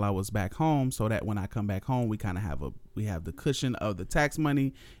employment while I was back home, so that when I come back home, we kind of have the cushion of the tax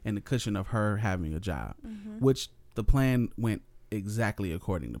money and the cushion of her having a job, which the plan went exactly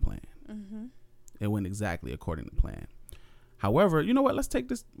according to plan. It went exactly according to plan. However, you know what?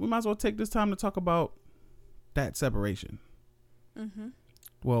 We might as well take this time to talk about that separation.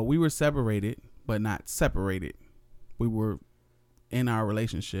 Well, we were separated, but not separated. We were in our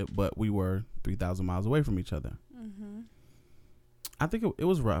relationship, but we were 3,000 miles away from each other. I think it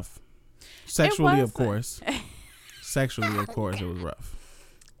was rough. Sexually, of course. Sexually, of course, it was rough.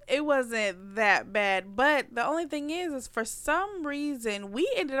 It wasn't that bad, but the only thing is for some reason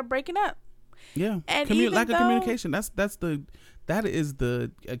we ended up breaking up. Yeah, and lack of communication. That is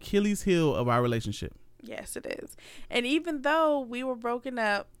the Achilles heel of our relationship. Yes, it is. And even though we were broken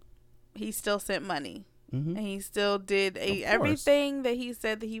up, he still sent money. And he still did everything that he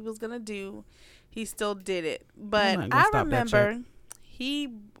said that he was going to do. He still did it. But I remember he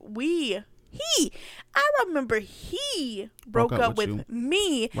broke up with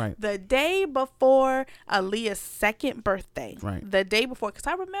me the day before Aaliyah's second birthday. Right. The day before. Because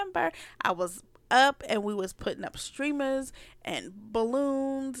I remember I was up and we was putting up streamers and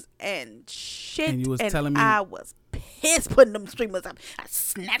balloons and shit. And you was telling me. I was pissed putting them streamers up. I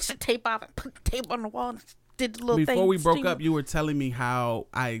snatched the tape off and put the tape on the wall and did the little thing. Before we broke up, you were telling me how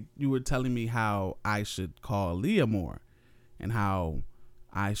I should call Leah more, and how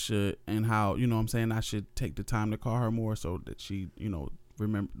I should, and how, you know what I'm saying, I should take the time to call her more so that she, you know,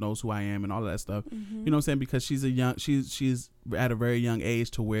 knows who I am and all of that stuff. You know what I'm saying? Because she's at a very young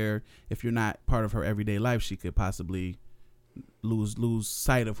age to where if you're not part of her everyday life, she could possibly lose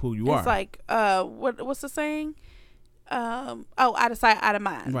sight of who you are. It's like what's the saying? Out of sight, out of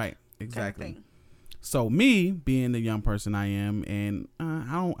mind. Right. Exactly. Kind of thing. So me being the young person I am, and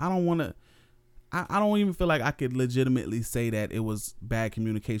I don't even feel like I could legitimately say that it was bad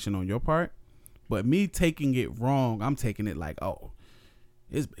communication on your part, but me taking it wrong, I'm taking it like, oh,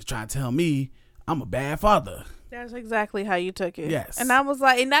 it's trying to tell me I'm a bad father. That's exactly how you took it. Yes. And I was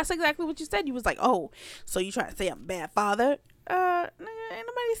like, and that's exactly what you said. You was like, oh, so you trying to say I'm a bad father? Ain't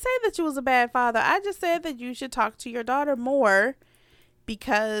nobody say that you was a bad father. I just said that you should talk to your daughter more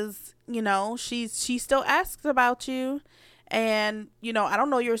because, you know, she still asks about you. And, you know, I don't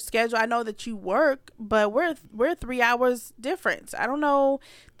know your schedule. I know that you work, but we're 3 hours difference. I don't know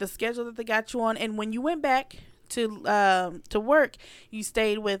the schedule that they got you on. And when you went back to work, you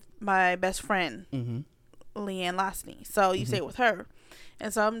stayed with my best friend, Mm-hmm. Leanne Losney. So you stayed with her.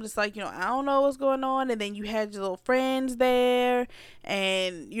 And so I'm just like, I don't know what's going on. And then you had your little friends there,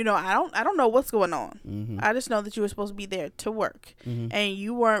 and I don't know what's going on. Mm-hmm. I just know that you were supposed to be there to work, Mm-hmm. and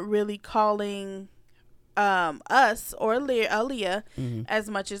you weren't really calling us or Aaliyah Mm-hmm. as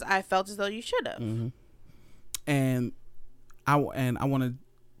much as I felt as though you should have. Mm-hmm. And I want to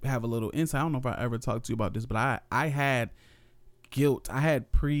have a little insight. I don't know if I ever talked to you about this, but I had guilt. I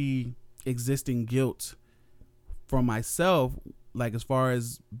had pre-existing guilt for myself, like as far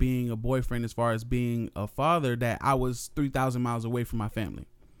as being a boyfriend, as far as being a father, that I was 3,000 miles away from my family.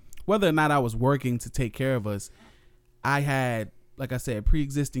 Whether or not I was working to take care of us, I had, like I said,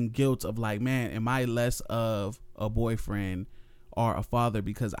 pre-existing guilt of like, man, am I less of a boyfriend or a father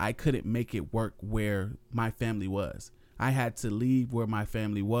because I couldn't make it work where my family was. I had to leave where my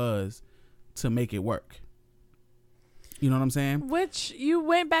family was to make it work. You know what I'm saying? Which you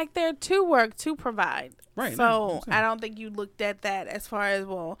went back there to work to provide. Right. So I don't think you looked at that as far as,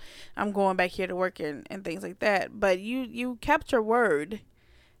 well, I'm going back here to work and things like that. But you kept your word.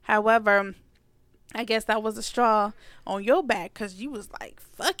 However, I guess that was a straw on your back because you was like,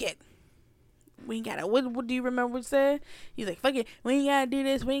 fuck it. We ain't gotta, what do you remember what you said? You like, fuck it. We ain't gotta do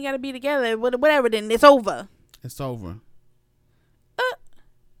this. We ain't gotta be together. Whatever, then it's over. It's over.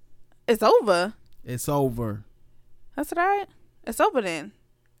 It's over. It's over. That's right. It's over then.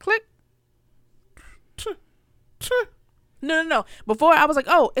 Click. No. Before I was like,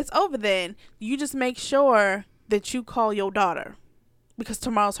 oh, it's over then. You just make sure that you call your daughter because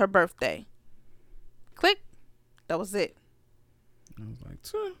tomorrow's her birthday. Click. That was it. I was like,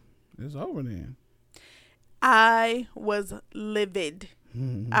 it's over then. I was livid.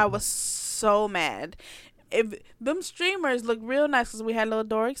 I was so mad. If them streamers look real nice, because we had a little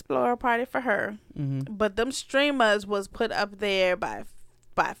Dora Explorer party for her, but them streamers was put up there by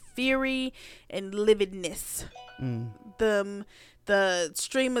fury and lividness. The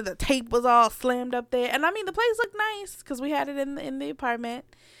streamer, the tape was all slammed up there, and I mean the place looked nice because we had it in the apartment,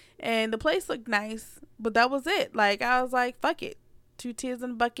 and the place looked nice, but that was it. Like, I was like, fuck it, 2 tears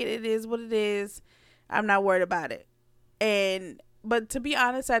in the bucket. It is what it is. I'm not worried about it. But to be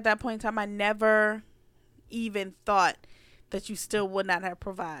honest, at that point in time, I never even thought that you still would not have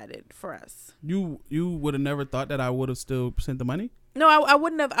provided for us. You would have never thought that I would have still sent the money? No, I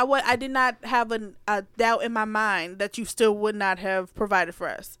wouldn't have. I did not have a doubt in my mind that you still would not have provided for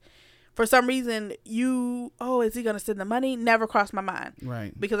us. For some reason, is he going to send the money? Never crossed my mind.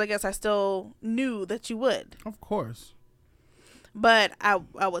 Right. Because I guess I still knew that you would. Of course. But I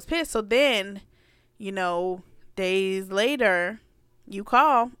was pissed. So then, days later, you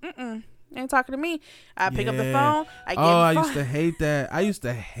call. Ain't talking to me. I pick up the phone. I used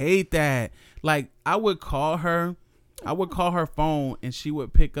to hate that. Like, I would call her phone and she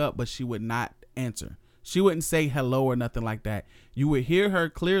would pick up, but she would not answer. She wouldn't say hello or nothing like that. You would hear her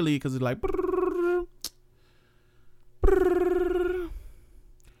clearly because it's like, you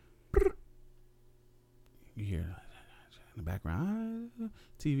hear in the background,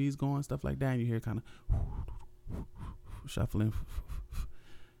 TV's going, stuff like that, and you hear kind of shuffling.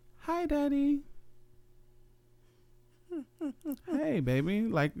 Hi, daddy. Hey, baby.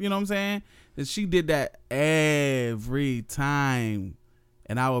 Like, you know what I'm saying? And she did that every time.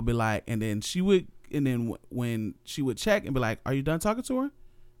 And I would be like, when she would check and be like, are you done talking to her?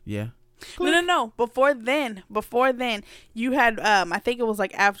 Yeah. No. Before then, you had, I think it was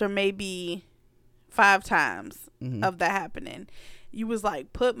like after maybe 5 times of that happening, you was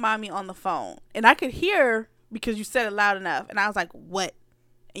like, put mommy on the phone. And I could hear because you said it loud enough. And I was like, what?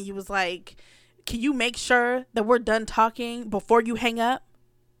 And you was like, can you make sure that we're done talking before you hang up?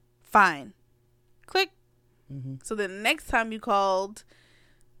 Fine. Click. So then the next time you called,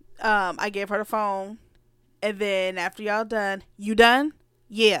 I gave her the phone. And then after y'all done, you done?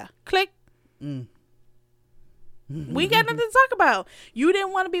 Yeah. Click. We got nothing to talk about. You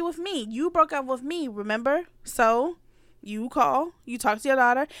didn't want to be with me. You broke up with me, remember? So you call. You talk to your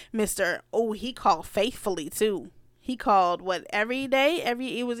daughter. He called faithfully too. He called every day?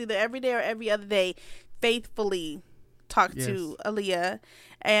 It was either every day or every other day. Faithfully talked to Aaliyah,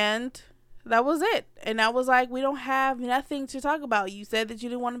 and that was it. And I was like, we don't have nothing to talk about. You said that you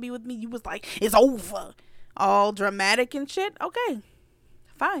didn't want to be with me. You was like, it's over. All dramatic and shit. Okay,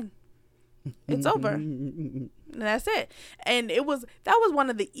 fine. It's over. And that's it. And that was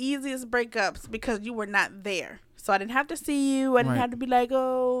one of the easiest breakups because you were not there. So I didn't have to see you. I didn't have to be like,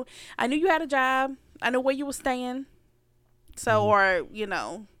 oh, I knew you had a job. I know where you were staying. So, or,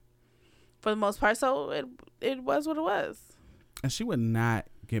 for the most part. So it was what it was. And she would not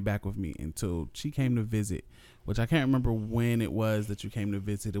get back with me until she came to visit which I can't remember when it was that you came to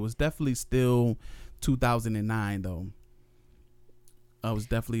visit. It was definitely still 2009 though. It was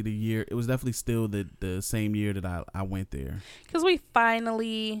definitely the year. It was definitely still the same year that I went there. Because we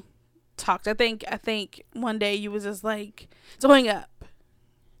finally talked. I think one day you was just like, "So hang up,"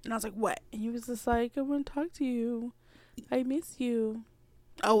 and I was like, "What?" And you was just like, "I want to talk to you. I miss you."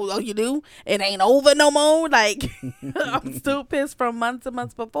 Oh, you do? It ain't over no more. Like, I'm still pissed from months and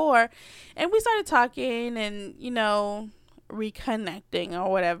months before, and we started talking and reconnecting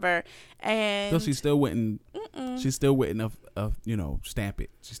or whatever. And so she still wouldn't. She still wouldn't stamp it.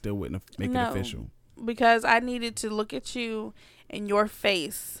 She still wouldn't make it official. Because I needed to look at you in your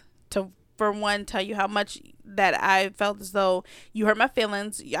face to, for one, tell you how much that I felt as though you hurt my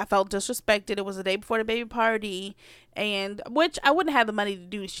feelings. I felt disrespected. It was the day before the baby party, and which I wouldn't have the money to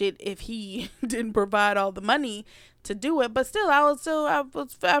do shit if he didn't provide all the money to do it. But still,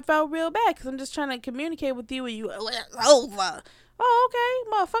 I felt real bad because I'm just trying to communicate with you, and you, it's over. Oh,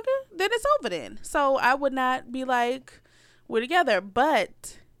 okay, motherfucker. Then it's over then. So I would not be like, we're together.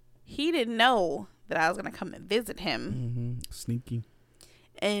 But he didn't know that I was gonna come and visit him. Sneaky.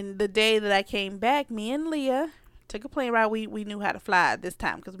 And the day that I came back, me and Leah took a plane ride. We knew how to fly this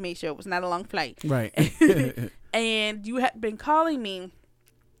time because we made sure it was not a long flight. Right. And you had been calling me,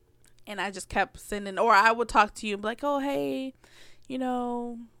 and I just kept sending, or I would talk to you and be like, "Oh, hey,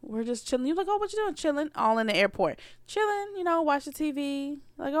 we're just chilling." You're like, "Oh, what you doing?" Chilling, all in the airport, chilling. Watching TV.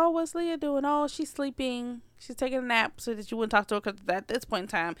 Like, "Oh, what's Leah doing?" "Oh, she's sleeping. She's taking a nap," so that you wouldn't talk to her because at this point in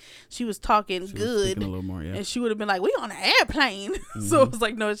time she was talking good, a little more, yeah. And she would have been like, "We on an airplane." So it was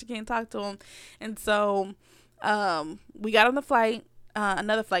like, no, she can't talk to him. And so we got on the flight,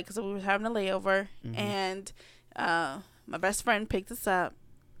 another flight, because we were having a layover, and my best friend picked us up,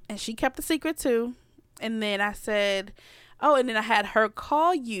 and she kept the secret too. And then I said, oh, and then I had her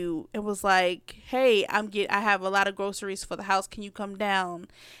call you and was like, "Hey, I have a lot of groceries for the house. Can you come down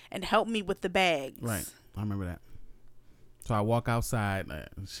and help me with the bags?" Right. I remember that. So I walk outside.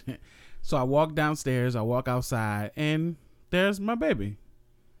 So I walk downstairs. I walk outside, and there's my baby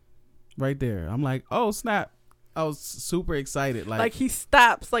right there. I'm like, oh, snap. I was super excited. Like he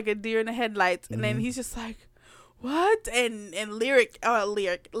stops like a deer in the headlights, and then he's just like, what? And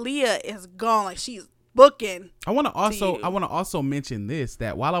Leah is gone. Like, she's booking. I want to also mention this,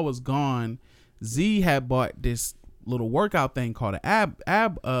 that while I was gone, Z had bought this little workout thing called an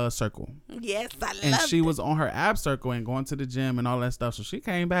ab circle. Yes, I love it. And she was on her ab circle and going to the gym and all that stuff. So she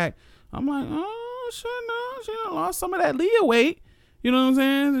came back. I'm like, oh shit, no, she done lost some of that Leah weight. You know what I'm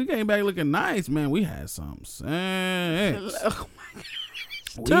saying? She came back looking nice, man. We had some sex. Oh my gosh.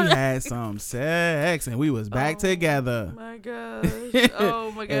 We had some sex, and we was back together. My gosh.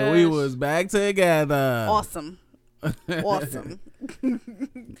 Oh my gosh. And we was back together. Awesome.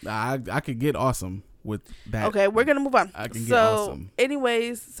 I could get awesome with that. Okay, we're gonna move on. I can get awesome.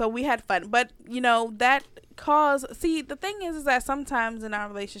 Anyways, so we had fun, but that caused. See, the thing is that sometimes in our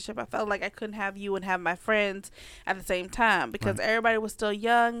relationship, I felt like I couldn't have you and have my friends at the same time because everybody was still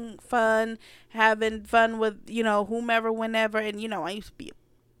young, fun, having fun with whomever, whenever, and I used to be a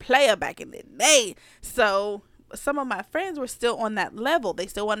player back in the day, so some of my friends were still on that level. They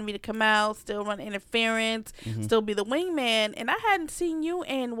still wanted me to come out, still run interference, still be the wingman. And I hadn't seen you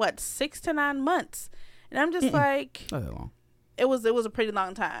in 6 to 9 months. And I'm just like, not that long. It was a pretty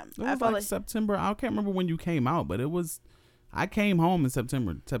long time. It was like September. I can't remember when you came out, but I came home in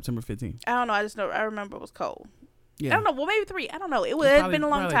September 15th. I don't know. I remember it was cold. Yeah. I don't know. Well, maybe 3. I don't know. It had been a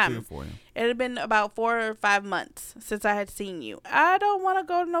long time. 3 or 4, yeah. It had been about 4 or 5 months since I had seen you. I don't want to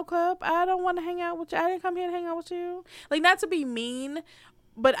go to no club. I don't want to hang out with you. I didn't come here to hang out with you. Like, not to be mean,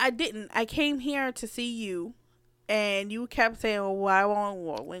 but I didn't. I came here to see you, and you kept saying,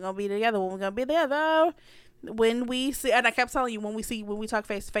 well, we're gonna be together. When we're gonna be together. When we see, and I kept telling you when we talk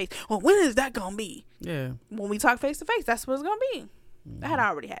face to face. Well, when is that gonna be? Yeah. When we talk face to face, that's what it's gonna be. I had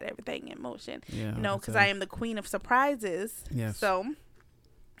already had everything in motion, because I am the queen of surprises. Yes. So,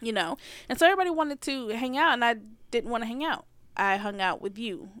 and so everybody wanted to hang out, and I didn't want to hang out. I hung out with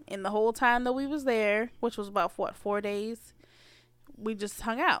you, and the whole time that we was there, which was about 4 days, we just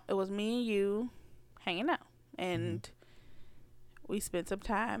hung out. It was me and you hanging out, and we spent some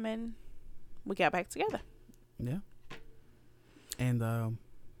time, and we got back together. Yeah. And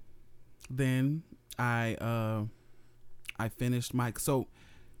then I finished my, so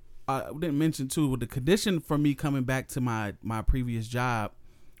I didn't mention too, the condition for me coming back to my previous job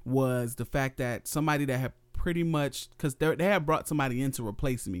was the fact that somebody that had pretty much, because they had brought somebody in to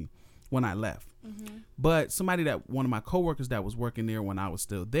replace me when I left, but somebody that, one of my coworkers that was working there when I was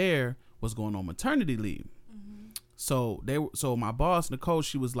still there, was going on maternity leave. So my boss, Nicole,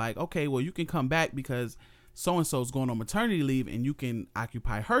 she was like, okay, well, you can come back because so and so's going on maternity leave, and you can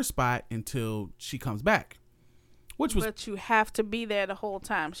occupy her spot until she comes back. But you have to be there the whole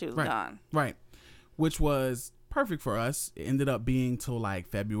time she was gone. Right. Which was perfect for us. It ended up being till like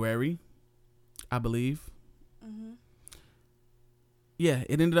February, I believe. Mm-hmm. Yeah,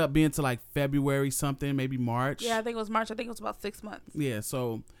 it ended up being to like February something, maybe March. Yeah, I think it was March. I think it was about 6 months. Yeah,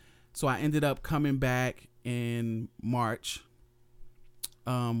 so I ended up coming back in March.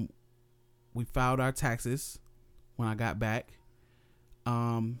 We filed our taxes when I got back.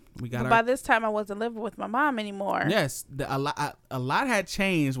 By this time I wasn't living with my mom anymore. Yes, a lot had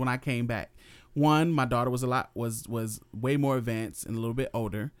changed when I came back. One, my daughter was way more advanced and a little bit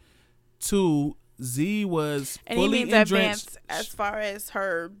older. Two, Z was and fully he means advanced as far as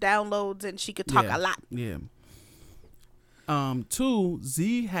her downloads, and she could talk a lot. Yeah. Two,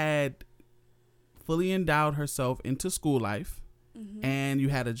 Z had fully endowed herself into school life, and you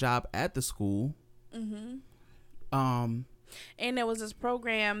had a job at the school. And there was this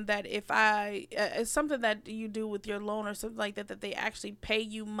program that it's something that you do with your loan or something like that, that they actually pay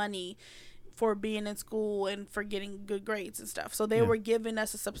you money for being in school and for getting good grades and stuff. So they were giving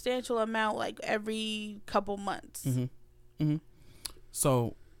us a substantial amount like every couple months.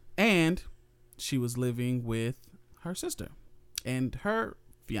 So, and she was living with her sister and her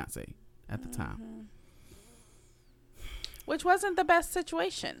fiance at the time. Which wasn't the best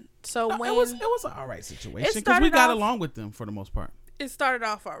situation. So no, when it was an all right situation because we got along with them for the most part. It started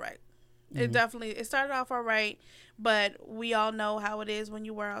off all right. It started off all right, but we all know how it is when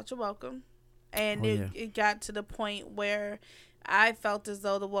you wear out your welcome. And it got to the point where I felt as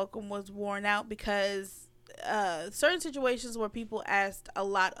though the welcome was worn out because certain situations where people asked a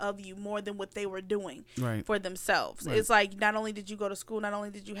lot of you more than what they were doing for themselves. It's like not only did you go to school, not only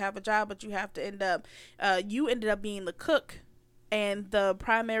did you have a job, but you have to ended up being the cook and the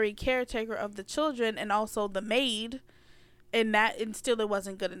primary caretaker of the children and also the maid. And still it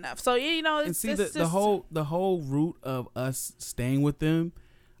wasn't good enough. So the whole root of us staying with them,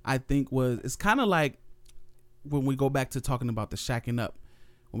 I think it's kind of like when we go back to talking about the shacking up.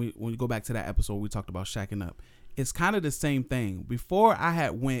 When we go back to that episode, we talked about shacking up. It's kind of the same thing. Before I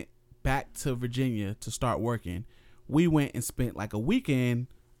had went back to Virginia to start working, we went and spent like a weekend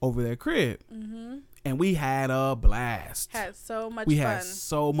over their crib, and we had a blast. Had so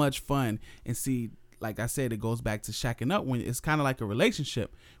much fun. And see, like I said, it goes back to shacking up. When it's kind of like a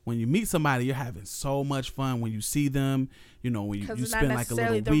relationship. When you meet somebody, you're having so much fun. When you see them, when you spend like a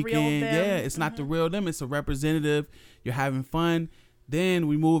little weekend. Yeah, it's not the real them. It's a representative. You're having fun. Then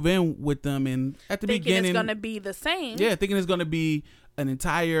we move in with them, and at the beginning, it's going to be the same. Yeah, thinking it's going to be an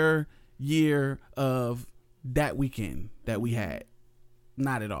entire year of that weekend that we had.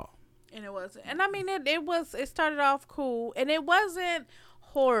 Not at all. And it wasn't. And I mean, it started off cool, and it wasn't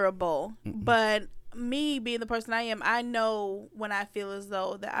horrible, but me being the person I am, I know when I feel as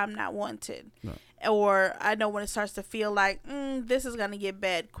though that I'm not wanted, or I know when it starts to feel like this is gonna get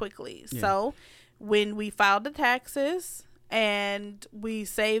bad quickly. Yeah. So when we filed the taxes and we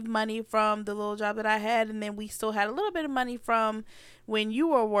saved money from the little job that I had, and then we still had a little bit of money from when you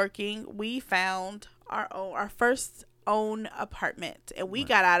were working, we found our first own apartment, and we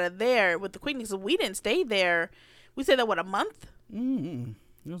got out of there with the quickness. So we didn't stay there. We stayed there a month. It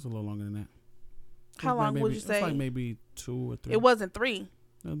was a little longer than that. How long would you say? It's like maybe 2 or 3. It wasn't 3.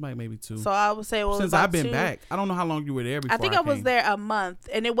 It was like maybe 2. So I would say it was since about I've been 2. back. I don't know how long you were there before. I think I was there a month,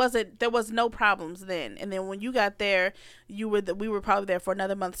 and there was no problems then. And then when you got there, we were probably there for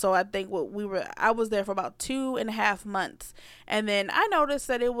another month. So I think I was there for about 2.5 months, and then I noticed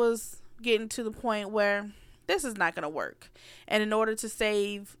that it was getting to the point where this is not going to work. And in order to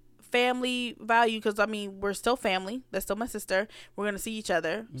save family value, because I mean we're still family, that's still my sister, we're gonna see each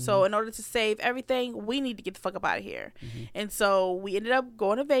other, so in order to save everything, we need to get the fuck up out of here. And so we ended up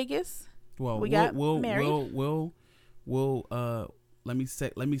going to Vegas. Well, we'll married. We'll let me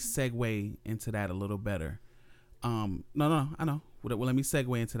segue into that a little better. No, I know. Well, let me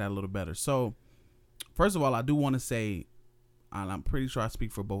segue into that a little better. So first of all, I do want to say, and I'm pretty sure I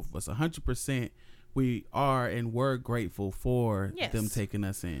speak for both of us, 100%. We are and were grateful for them taking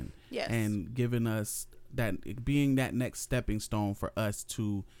us in and giving us being that next stepping stone for us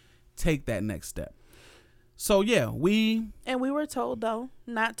to take that next step. So we were told though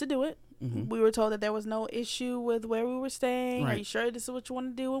not to do it. We were told that there was no issue with where we were staying. Right. Are you sure this is what you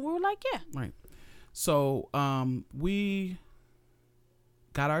want to do? And we were like, yeah. Right. So we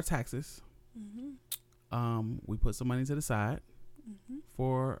got our taxes. We put some money to the side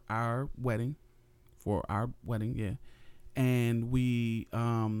for our wedding. And we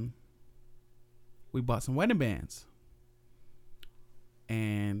bought some wedding bands,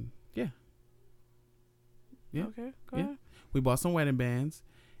 and Yeah. Okay. Go Yeah. ahead. We bought some wedding bands,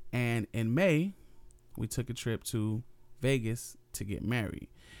 and in May, we took a trip to Vegas to get married.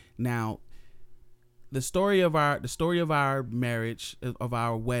 Now, the story of our marriage, of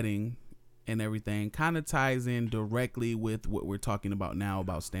our wedding, and everything, kind of ties in directly with what we're talking about now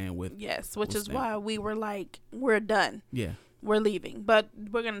about staying with. Yes, which We'll is stay. why we were like, we're done. Yeah. We're leaving. But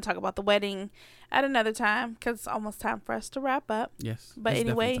we're going to talk about the wedding at another time because it's almost time for us to wrap up. Yes. But It's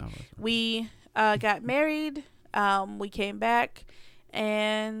definitely anyway, time for us. we got married. We came back,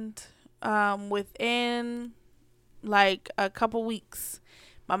 and within like a couple weeks,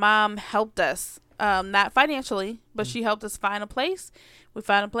 my mom helped us, not financially, but she helped us find a place. We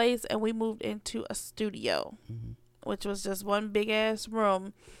found a place, and we moved into a studio, which was just one big ass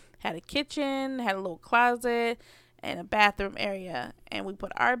room. Had a kitchen, had a little closet, and a bathroom area. And we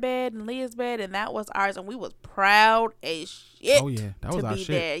put our bed and Leah's bed, and that was ours. And we was proud as shit. Oh yeah, that was to our be shit.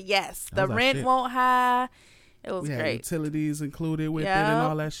 there. Yes, That the was our rent shit. won't high. It was We had great. utilities included with it Yep. and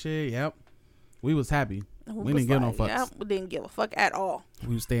all that shit. Yep. We was happy. And we was didn't give no like, fucks. yep, we didn't give a fuck at all.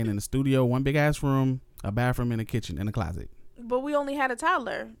 We was staying in the studio, one big ass room, a bathroom, and a kitchen, and a closet. But we only had a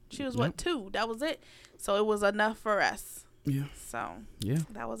toddler. She was Yep. 2? That was it. So it was enough for us. Yeah. So Yeah.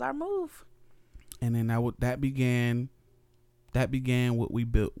 that was our move. And then that began what we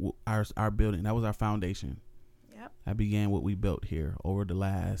built, our building. That was our foundation. Yep. That began what we built here over the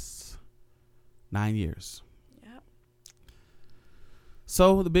last 9 years. Yep.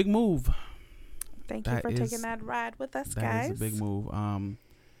 So the big move. Thank you That for is- taking that ride with us, That guys. is a big move.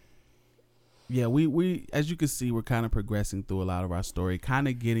 Yeah, we as you can see, we're kind of progressing through a lot of our story, kind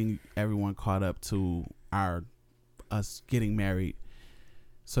of getting everyone caught up to us getting married,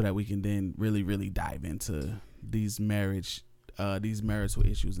 so that we can then really, really dive into these marital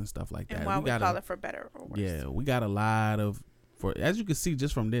issues and stuff like that. And why we call it for better or worse. Yeah, we got a lot of, as you can see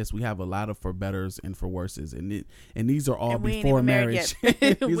just from this, we have a lot of for betters and for worses, and these are all And we ain't before even married marriage.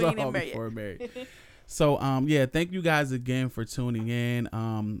 yet. These We are ain't all even married before marriage. So yeah, thank you guys again for tuning in.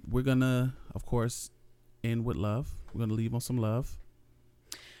 We're gonna, of course, end with love. We're gonna leave on some love.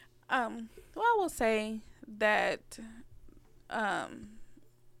 Well, I will say that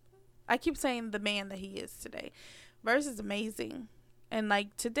I keep saying the man that he is today. Verse is amazing. And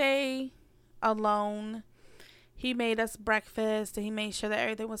like today alone, he made us breakfast and he made sure that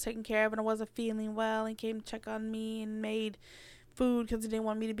everything was taken care of and I wasn't feeling well. He came to check on me and made food because he didn't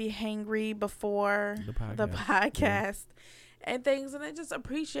want me to be hangry before the podcast and things. And I just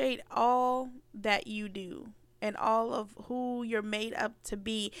appreciate all that you do and all of who you're made up to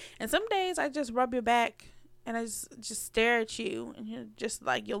be. And some days I just rub your back and I just stare at you and you're just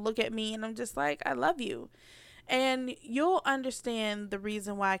like, you'll look at me and I'm just like, I love you. And you'll understand the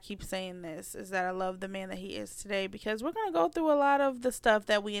reason why I keep saying this is that I love the man that he is today, because we're going to go through a lot of the stuff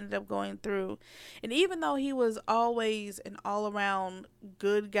that we ended up going through. And even though he was always an all around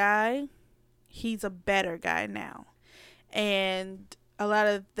good guy, he's a better guy now. And a lot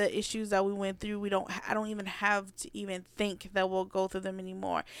of the issues that we went through, I don't even have to even think that we'll go through them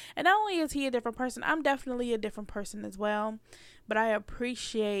anymore. And not only is he a different person, I'm definitely a different person as well. But I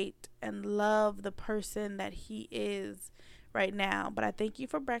appreciate and love the person that he is right now. But I thank you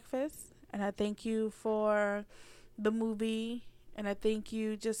for breakfast. And I thank you for the movie. And I thank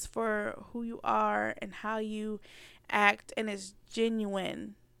you just for who you are and how you act. And it's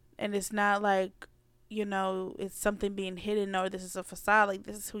genuine. And it's not like, you know, it's something being hidden or this is a facade. Like,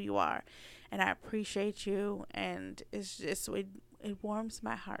 this is who you are. And I appreciate you. And it's just, it warms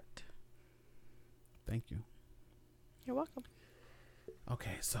my heart. Thank you. You're welcome.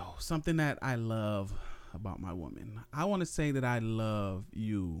 Okay, so something that I love about my woman. I want to say that I love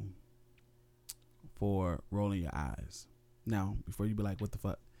you for rolling your eyes. Now, before you be like, what the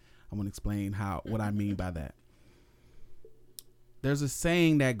fuck? I want to explain what I mean by that. There's a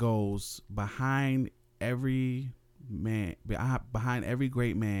saying that goes, behind every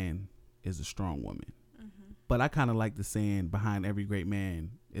great man is a strong woman. Mm-hmm. But I kind of like the saying, behind every great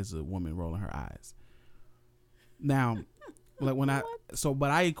man is a woman rolling her eyes. Now, like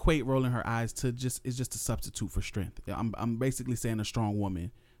but I equate rolling her eyes to it's just a substitute for strength. I'm basically saying a strong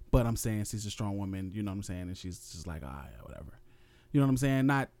woman, but I'm saying she's a strong woman, you know what I'm saying? And she's just like, yeah, whatever. You know what I'm saying?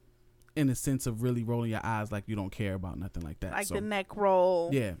 Not in the sense of really rolling your eyes like you don't care about nothing like that. Like the neck roll.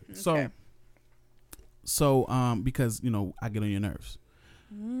 Yeah. Okay. So because, you know, I get on your nerves.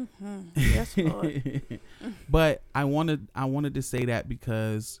 Mm-hmm. Yes, Lord. But I wanted to say that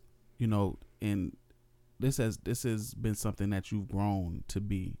because, you know, this has been something that you've grown to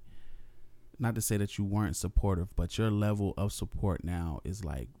be. Not to say that you weren't supportive, but your level of support now is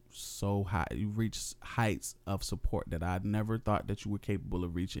like so high. You've reached heights of support that I never thought that you were capable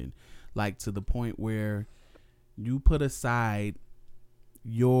of reaching. Like to the point where you put aside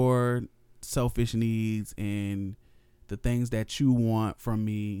your selfish needs and the things that you want from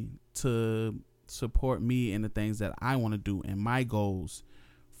me to support me in the things that I want to do and my goals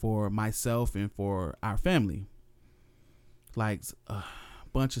for myself and for our family. Like a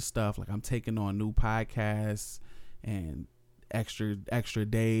bunch of stuff. Like I'm taking on new podcasts and extra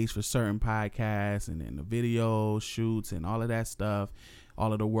days for certain podcasts, and then the video shoots and all of that stuff,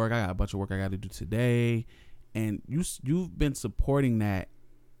 all of the work. I got a bunch of work I got to do today, and you've been supporting that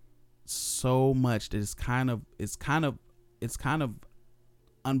so much that it's kind of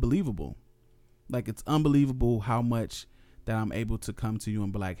unbelievable. Like, it's unbelievable how much that I'm able to come to you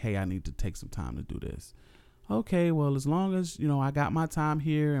and be like, hey, I need to take some time to do this. Okay, well, as long as, I got my time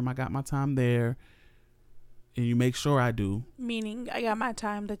here and I got my time there, and you make sure I do. Meaning, I got my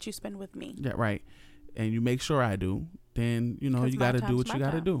time that you spend with me. Yeah, right. And you make sure I do, then, you got to do what you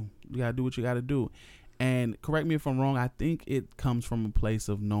got to do. You got to do what you got to do. And correct me if I'm wrong, I think it comes from a place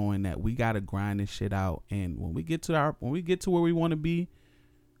of knowing that we got to grind this shit out. And when we get to where we want to be,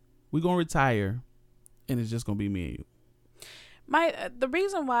 we're going to retire, and it's just going to be me and you. The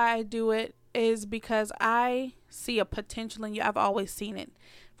reason why I do it is because I see a potential in you. I've always seen it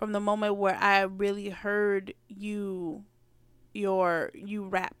from the moment where I really heard you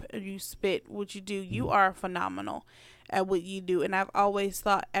rap, you spit, what you do. You are phenomenal at what you do. And I've always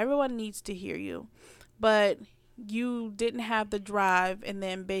thought everyone needs to hear you, but you didn't have the drive and the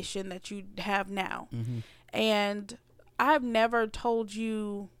ambition that you have now. Mm-hmm. And I've never told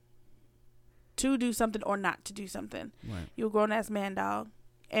you to do something or not to do something. Right. You're a grown ass man, dog.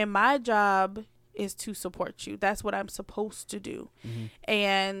 And my job is to support you. That's what I'm supposed to do. Mm-hmm.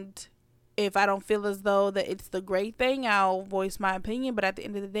 And if I don't feel as though that it's the great thing, I'll voice my opinion. But at the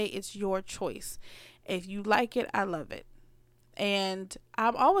end of the day, it's your choice. If you like it, I love it. And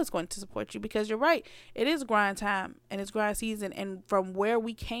I'm always going to support you, because you're right. It is grind time and it's grind season. And from where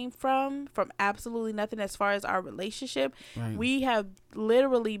we came from absolutely nothing as far as our relationship, right, we have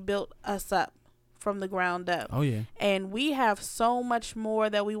literally built us up from the ground up. Oh yeah. And we have so much more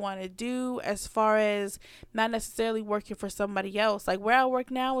that we want to do, as far as not necessarily working for somebody else. Like where I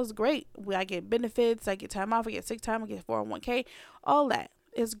work now is great. I get benefits, I get time off, I get sick time, I get 401k, all that.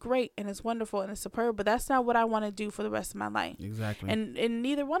 It's great and it's wonderful and it's superb, but that's not what I want to do for the rest of my life. Exactly. And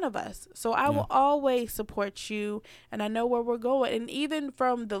neither one of us. So I will always support you, and I know where we're going. And even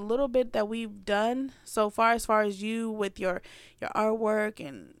from the little bit that we've done so far, as far as you with your artwork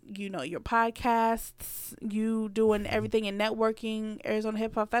and, your podcasts, you doing everything in networking, Arizona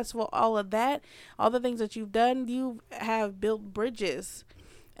Hip Hop Festival, all of that, all the things that you've done, you have built bridges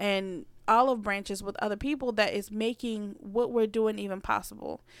and olive branches with other people that is making what we're doing even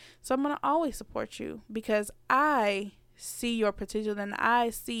possible. So I'm going to always support you, because I see your potential and I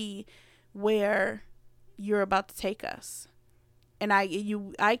see where you're about to take us. And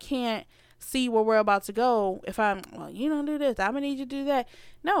I can't see where we're about to go if you don't do this, I'm going to need you to do that.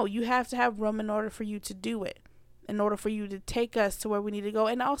 No, you have to have room in order for you to do it, in order for you to take us to where we need to go.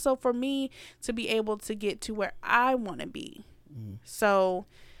 And also for me to be able to get to where I want to be. So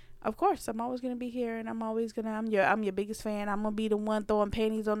of course, I'm always going to be here, and I'm your biggest fan. I'm going to be the one throwing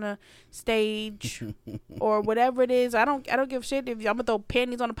panties on the stage or whatever it is. I don't give a shit if I'm going to throw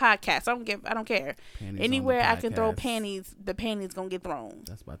panties on the podcast. I don't care. Panties anywhere I can throw panties, the panties going to get thrown.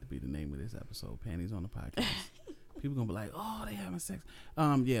 That's about to be the name of this episode, Panties on the Podcast. People going to be like, oh, they having sex.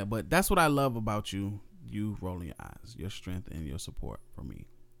 Yeah, but that's what I love about you rolling your eyes, your strength and your support for me.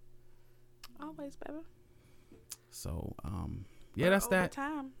 Always, baby. So, yeah, that's that.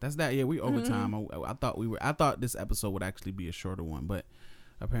 That's that. Yeah, we overtime. Mm-hmm. I thought this episode would actually be a shorter one, but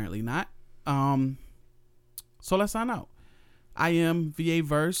apparently not. So let's sign out. I am VA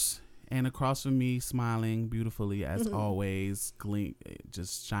Verse, and across from me, smiling beautifully as always,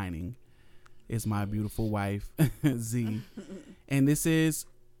 just shining, is my beautiful wife Z, and this is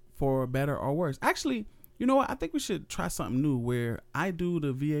For Better or Worse. Actually, you know what? I think we should try something new where I do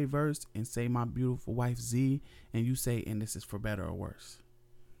the VA verse and say my beautiful wife Z, and you say, and this is for better or worse.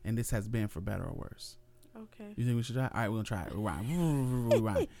 And this has been for better or worse. Okay. You think we should try? All right, we're going to try it.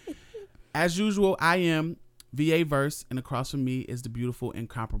 Rewind. As usual, I am VA verse, and across from me is the beautiful,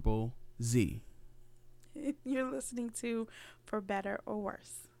 incomparable Z. You're listening to For Better or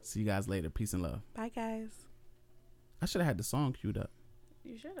Worse. See you guys later. Peace and love. Bye, guys. I should have had the song queued up.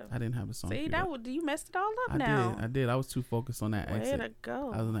 You should have. I didn't have a song. See, you messed it all up I did. I was too focused on that exit. Way to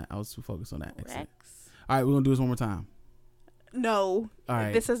go. I was too focused on that Rex. exit. All right, we're going to do this one more time. No. All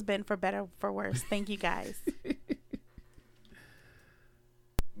right. This has been For Better for Worse. Thank you, guys.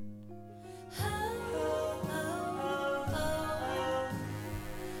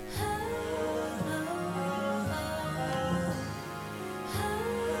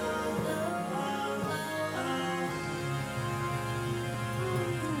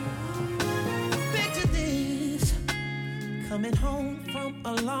 Coming home from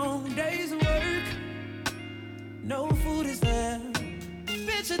a long day's work, no food is there.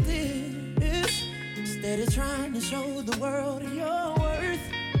 Picture this, steady trying to show the world your worth,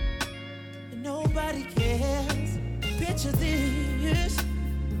 and nobody cares. Picture this,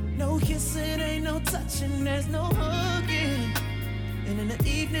 no kissing, ain't no touching, there's no hugging, and in the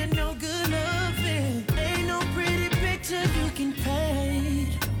evening, no good loving. Ain't no pretty picture you can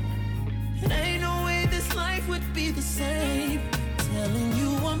paint, and ain't no way this life would be the same. Telling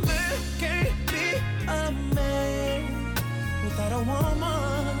you a man can't be a man without a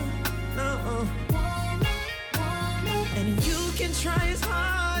woman, no. And you can try as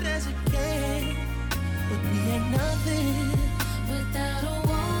hard as you can, but we ain't nothing without a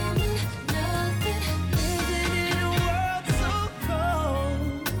woman, nothing. Living in a world so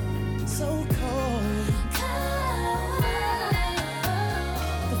cold, so cold.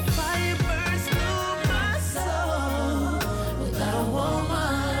 The fire burns through my soul without a woman.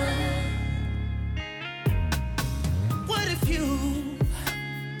 What if you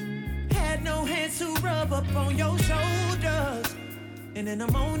had no hands to rub up on your shoulders, and in the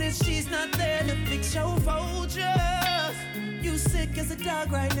morning she's not there to fix your vultures? You sick as a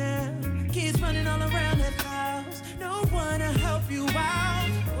dog right now, kids running all around that house, no one to help you out.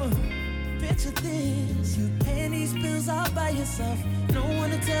 Picture this, you paying these bills all by yourself, no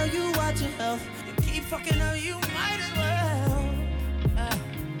one to tell you watch your health. You keep fucking up, you might as well.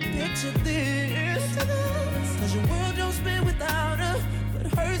 Picture this, cause your world don't spin without her, but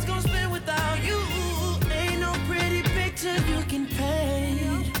hers gon' spin without you. Ain't no pretty picture you can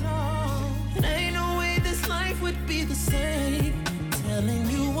paint, and ain't no way this life would be the same. Telling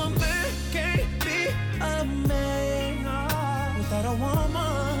you a man can't be a man without a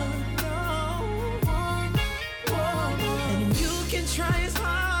woman, and you can try as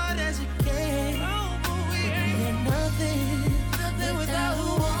hard as you can, but we ain't nothing, nothing without a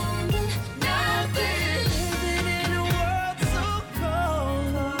woman, nothing. Living in a world so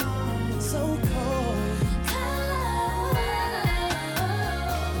cold, so cold.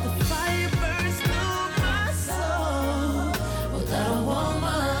 The fire burns through my soul without a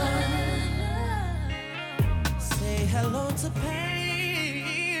woman. Say hello to pain,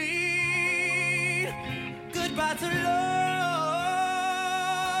 goodbye to love,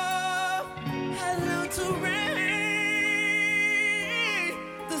 hello to rain.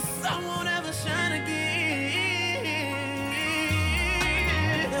 The sun won't ever shine again.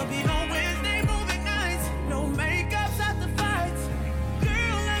 There'll be no Wednesday movie nights, no makeups after fights.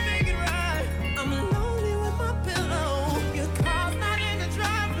 Girl, I make it right. I'm lonely with my pillow. Your car's not in the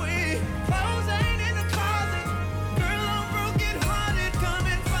driveway, clothes ain't in the closet. Girl, I'm broken hearted. Come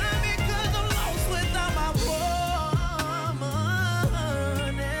and find me, cause I'm lost without my woman.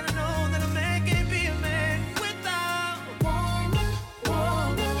 And I know that a man can't be a man without woman.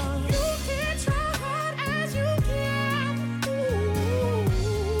 You can try hard as you can. Ooh,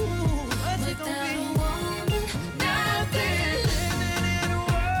 what's it gonna be? Nothing. Living in a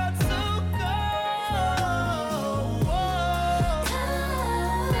world so cold.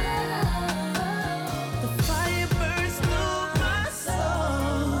 The fire burns through my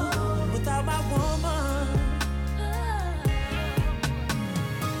soul without my woman.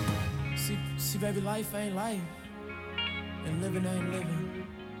 See, baby, life ain't life, and living ain't living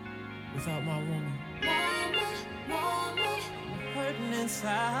without my woman. Hurting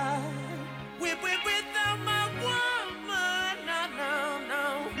inside. Whip, whip, whip.